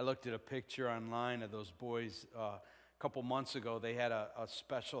 I looked at a picture online of those boys a couple months ago. They had a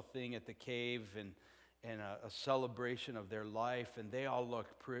special thing at the cave and a celebration of their life, and they all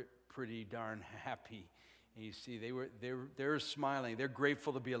looked pretty darn happy. And you see, they're smiling. They're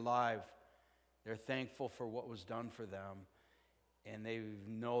grateful to be alive. They're thankful for what was done for them, and they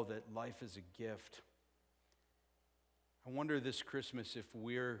know that life is a gift. I wonder this Christmas if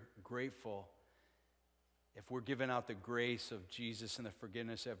we're grateful, if we're giving out the grace of Jesus and the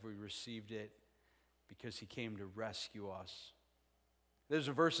forgiveness that we received it because He came to rescue us. There's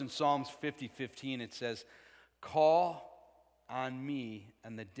a verse in Psalms 50:15. It says, "Call on me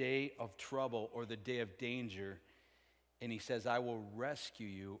on the day of trouble or the day of danger." And He says, "I will rescue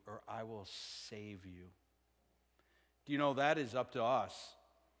you," or "I will save you." Do you know that is up to us?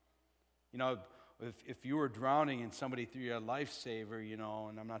 You know, if you were drowning and somebody threw you a lifesaver, you know,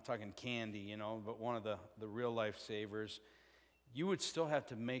 and I'm not talking candy, you know, but one of the real lifesavers, you would still have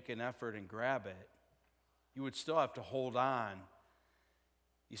to make an effort and grab it. You would still have to hold on.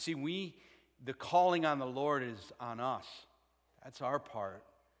 You see, the calling on the Lord is on us. That's our part.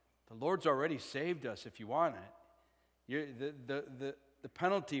 The Lord's already saved us if you want it. The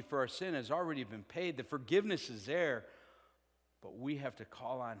penalty for our sin has already been paid. The forgiveness is there, but we have to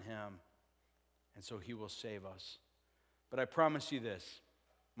call on Him, and so He will save us. But I promise you this,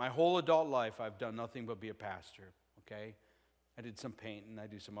 my whole adult life I've done nothing but be a pastor, okay? I did some painting, I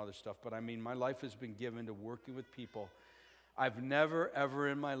do some other stuff, but I mean my life has been given to working with people. I've never, ever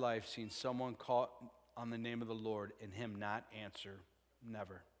in my life seen someone call on the name of the Lord and Him not answer.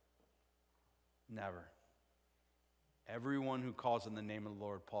 Never. Never. Everyone who calls on the name of the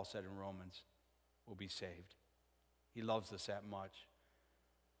Lord, Paul said in Romans, will be saved. He loves us that much.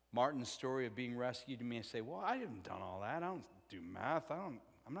 Martin's story of being rescued, to me, I say, well, I haven't done all that. I don't do math. I'm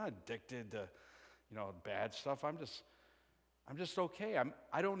not addicted to, bad stuff. I'm just okay.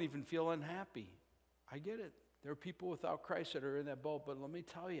 I don't even feel unhappy. I get it. There are people without Christ that are in that boat, but let me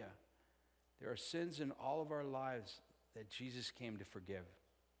tell you, there are sins in all of our lives that Jesus came to forgive.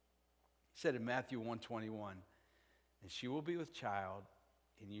 He said in Matthew 1:21, "And she will be with child,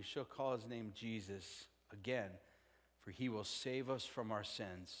 and you shall call His name Jesus again, for He will save us from our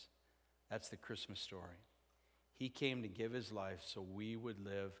sins." That's the Christmas story. He came to give His life so we would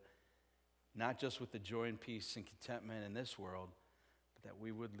live not just with the joy and peace and contentment in this world, but that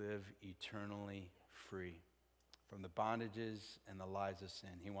we would live eternally free from the bondages and the lies of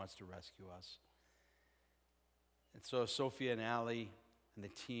sin. He wants to rescue us. And so Sophia and Allie and the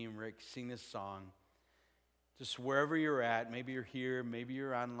team, Rick, sing this song. Just wherever you're at, maybe you're here, maybe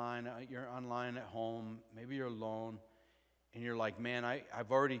you're online at home, maybe you're alone, and you're like, man,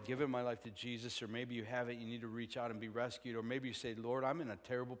 I've already given my life to Jesus, or maybe you haven't, you need to reach out and be rescued, or maybe you say, Lord, I'm in a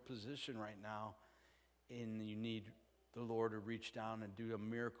terrible position right now, and you need the Lord to reach down and do a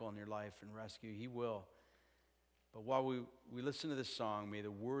miracle in your life and rescue. He will. But while we listen to this song, may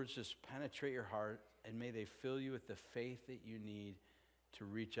the words just penetrate your heart, and may they fill you with the faith that you need to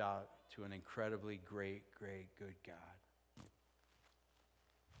reach out to an incredibly great, great, good God.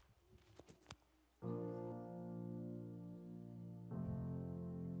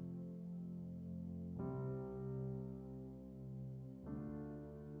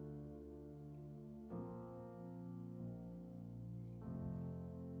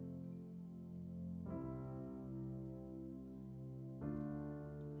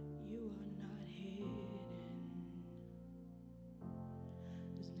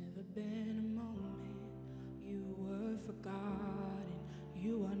 Been a moment you were forgotten,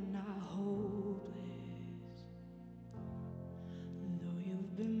 you are not hopeless. Though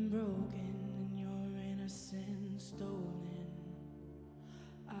you've been broken and your innocence stolen,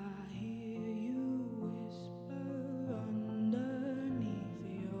 I hear you whisper underneath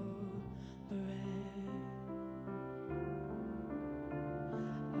your breath.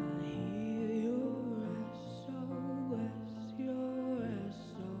 I hear your SOS, your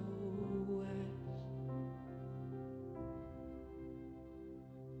SOS.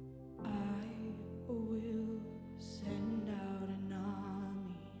 I will send out an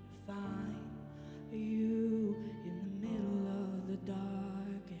army to find you in the middle of the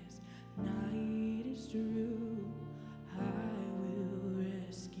darkest night. It's true, I will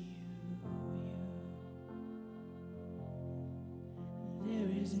rescue you.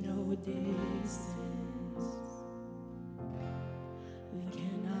 There is no distance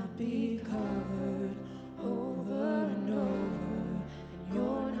not be covered over and over, and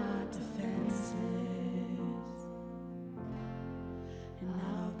you're not defenseless. And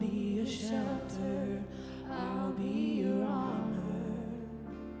I'll be your shelter, I'll be your armor.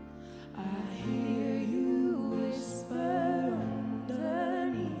 I hear you whisper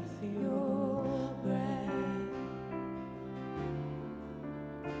underneath your breath.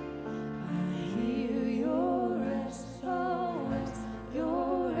 I hear your SOS,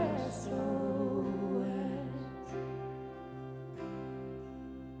 your SOS.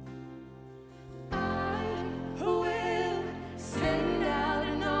 I will send out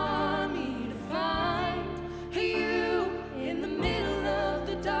an army to find you in the middle of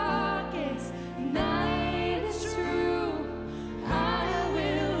the darkest night. It's true, I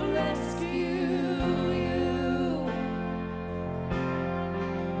will rescue you.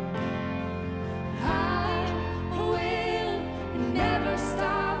 I will never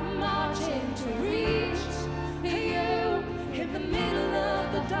stop marching to reach you in the middle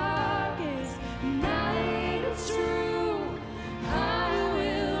of the darkest night. It's true, I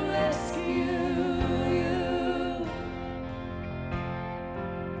will rescue you.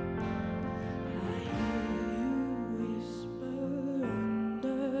 I hear you whisper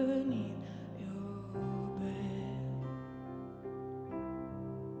underneath your breath.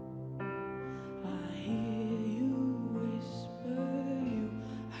 I hear you whisper you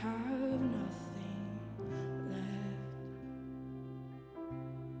have nothing left.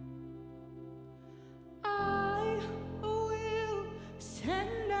 I will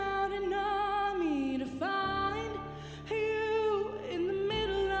send out an army to find you in the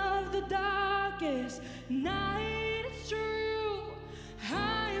middle of the darkest night. It's true,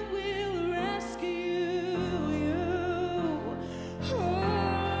 I will rescue you. Oh,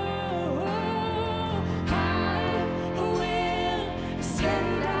 I will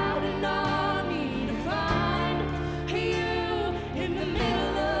send out an army to find you in the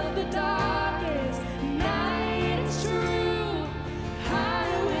middle of the darkest night. It's true, I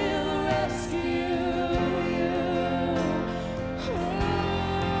will rescue you.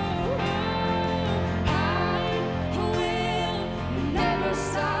 I will never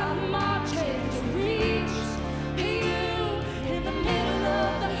stop marching to reach you in the middle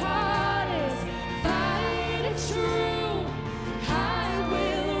of the hardest fight. It's true, I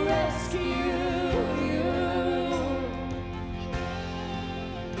will rescue you.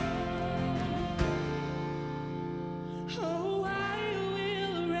 Oh, I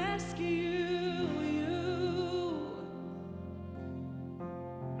will rescue you.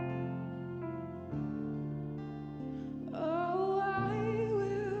 Oh, I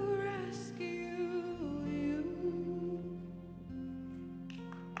will rescue you.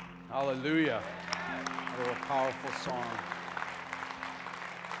 Hallelujah. What a powerful song.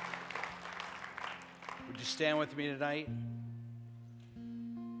 Would you stand with me tonight?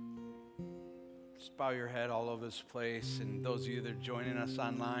 Just bow your head all over this place. And those of you that are joining us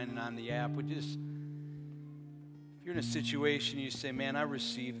online and on the app, would you just, if you're in a situation you say, man, I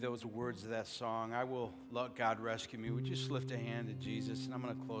received those words of that song, I will let God rescue me, would you just lift a hand to Jesus? And I'm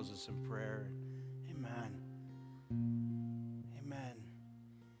going to close this in prayer. Amen. Amen.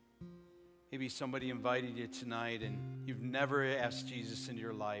 Maybe somebody invited you tonight and you've never asked Jesus into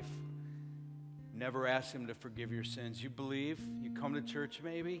your life. Never asked him to forgive your sins. You believe? You come to church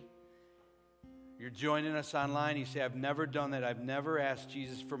maybe? You're joining us online. You say, I've never done that. I've never asked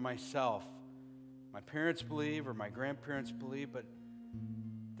Jesus for myself. My parents believe or my grandparents believe, but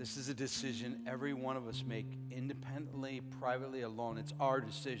this is a decision every one of us make independently, privately, alone. It's our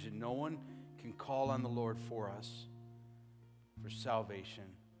decision. No one can call on the Lord for us for salvation.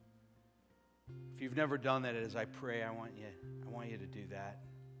 If you've never done that, as I pray, I want you to do that.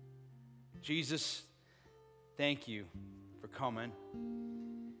 Jesus, thank you for coming.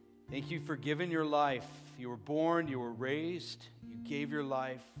 Thank you for giving your life. You were born, you were raised, you gave your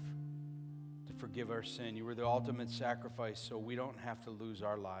life to forgive our sin. You were the ultimate sacrifice so we don't have to lose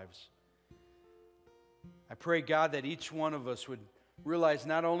our lives. I pray, God, that each one of us would realize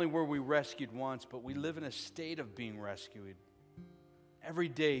not only were we rescued once, but we live in a state of being rescued. Every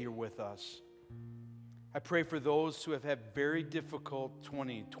day you're with us. I pray for those who have had very difficult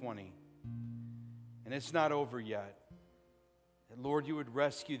 2020, and it's not over yet. That, Lord, you would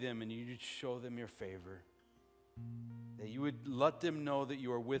rescue them and you would show them your favor. That you would let them know that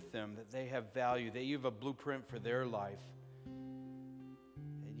you are with them, that they have value, that you have a blueprint for their life.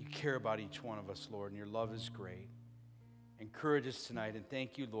 That you care about each one of us, Lord, and your love is great. Encourage us tonight, and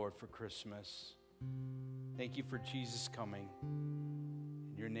thank you, Lord, for Christmas. Thank you for Jesus coming.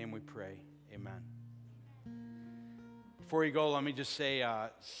 In your name we pray. Amen. Before you go, let me just say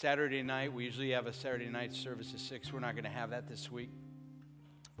Saturday night, we usually have a Saturday night service at 6. We're not going to have that this week.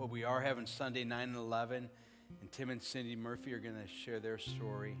 But we are having Sunday 9 and 11. And Tim and Cindy Murphy are going to share their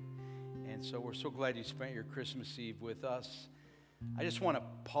story. And so we're so glad you spent your Christmas Eve with us. I just want to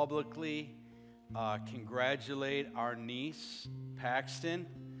publicly congratulate our niece, Paxton.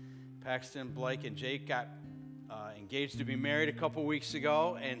 Paxton, Blake, and Jake got engaged to be married a couple weeks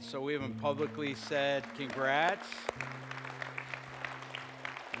ago, and so we haven't publicly said congrats.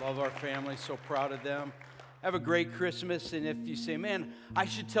 Love our family, so proud of them. Have a great Christmas, and if you say, man, I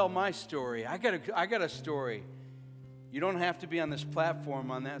should tell my story, I got a story. You don't have to be on this platform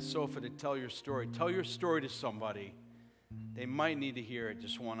on that sofa to tell your story. Tell your story to somebody. They might need to hear it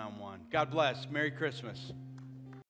just one-on-one. God bless. Merry Christmas.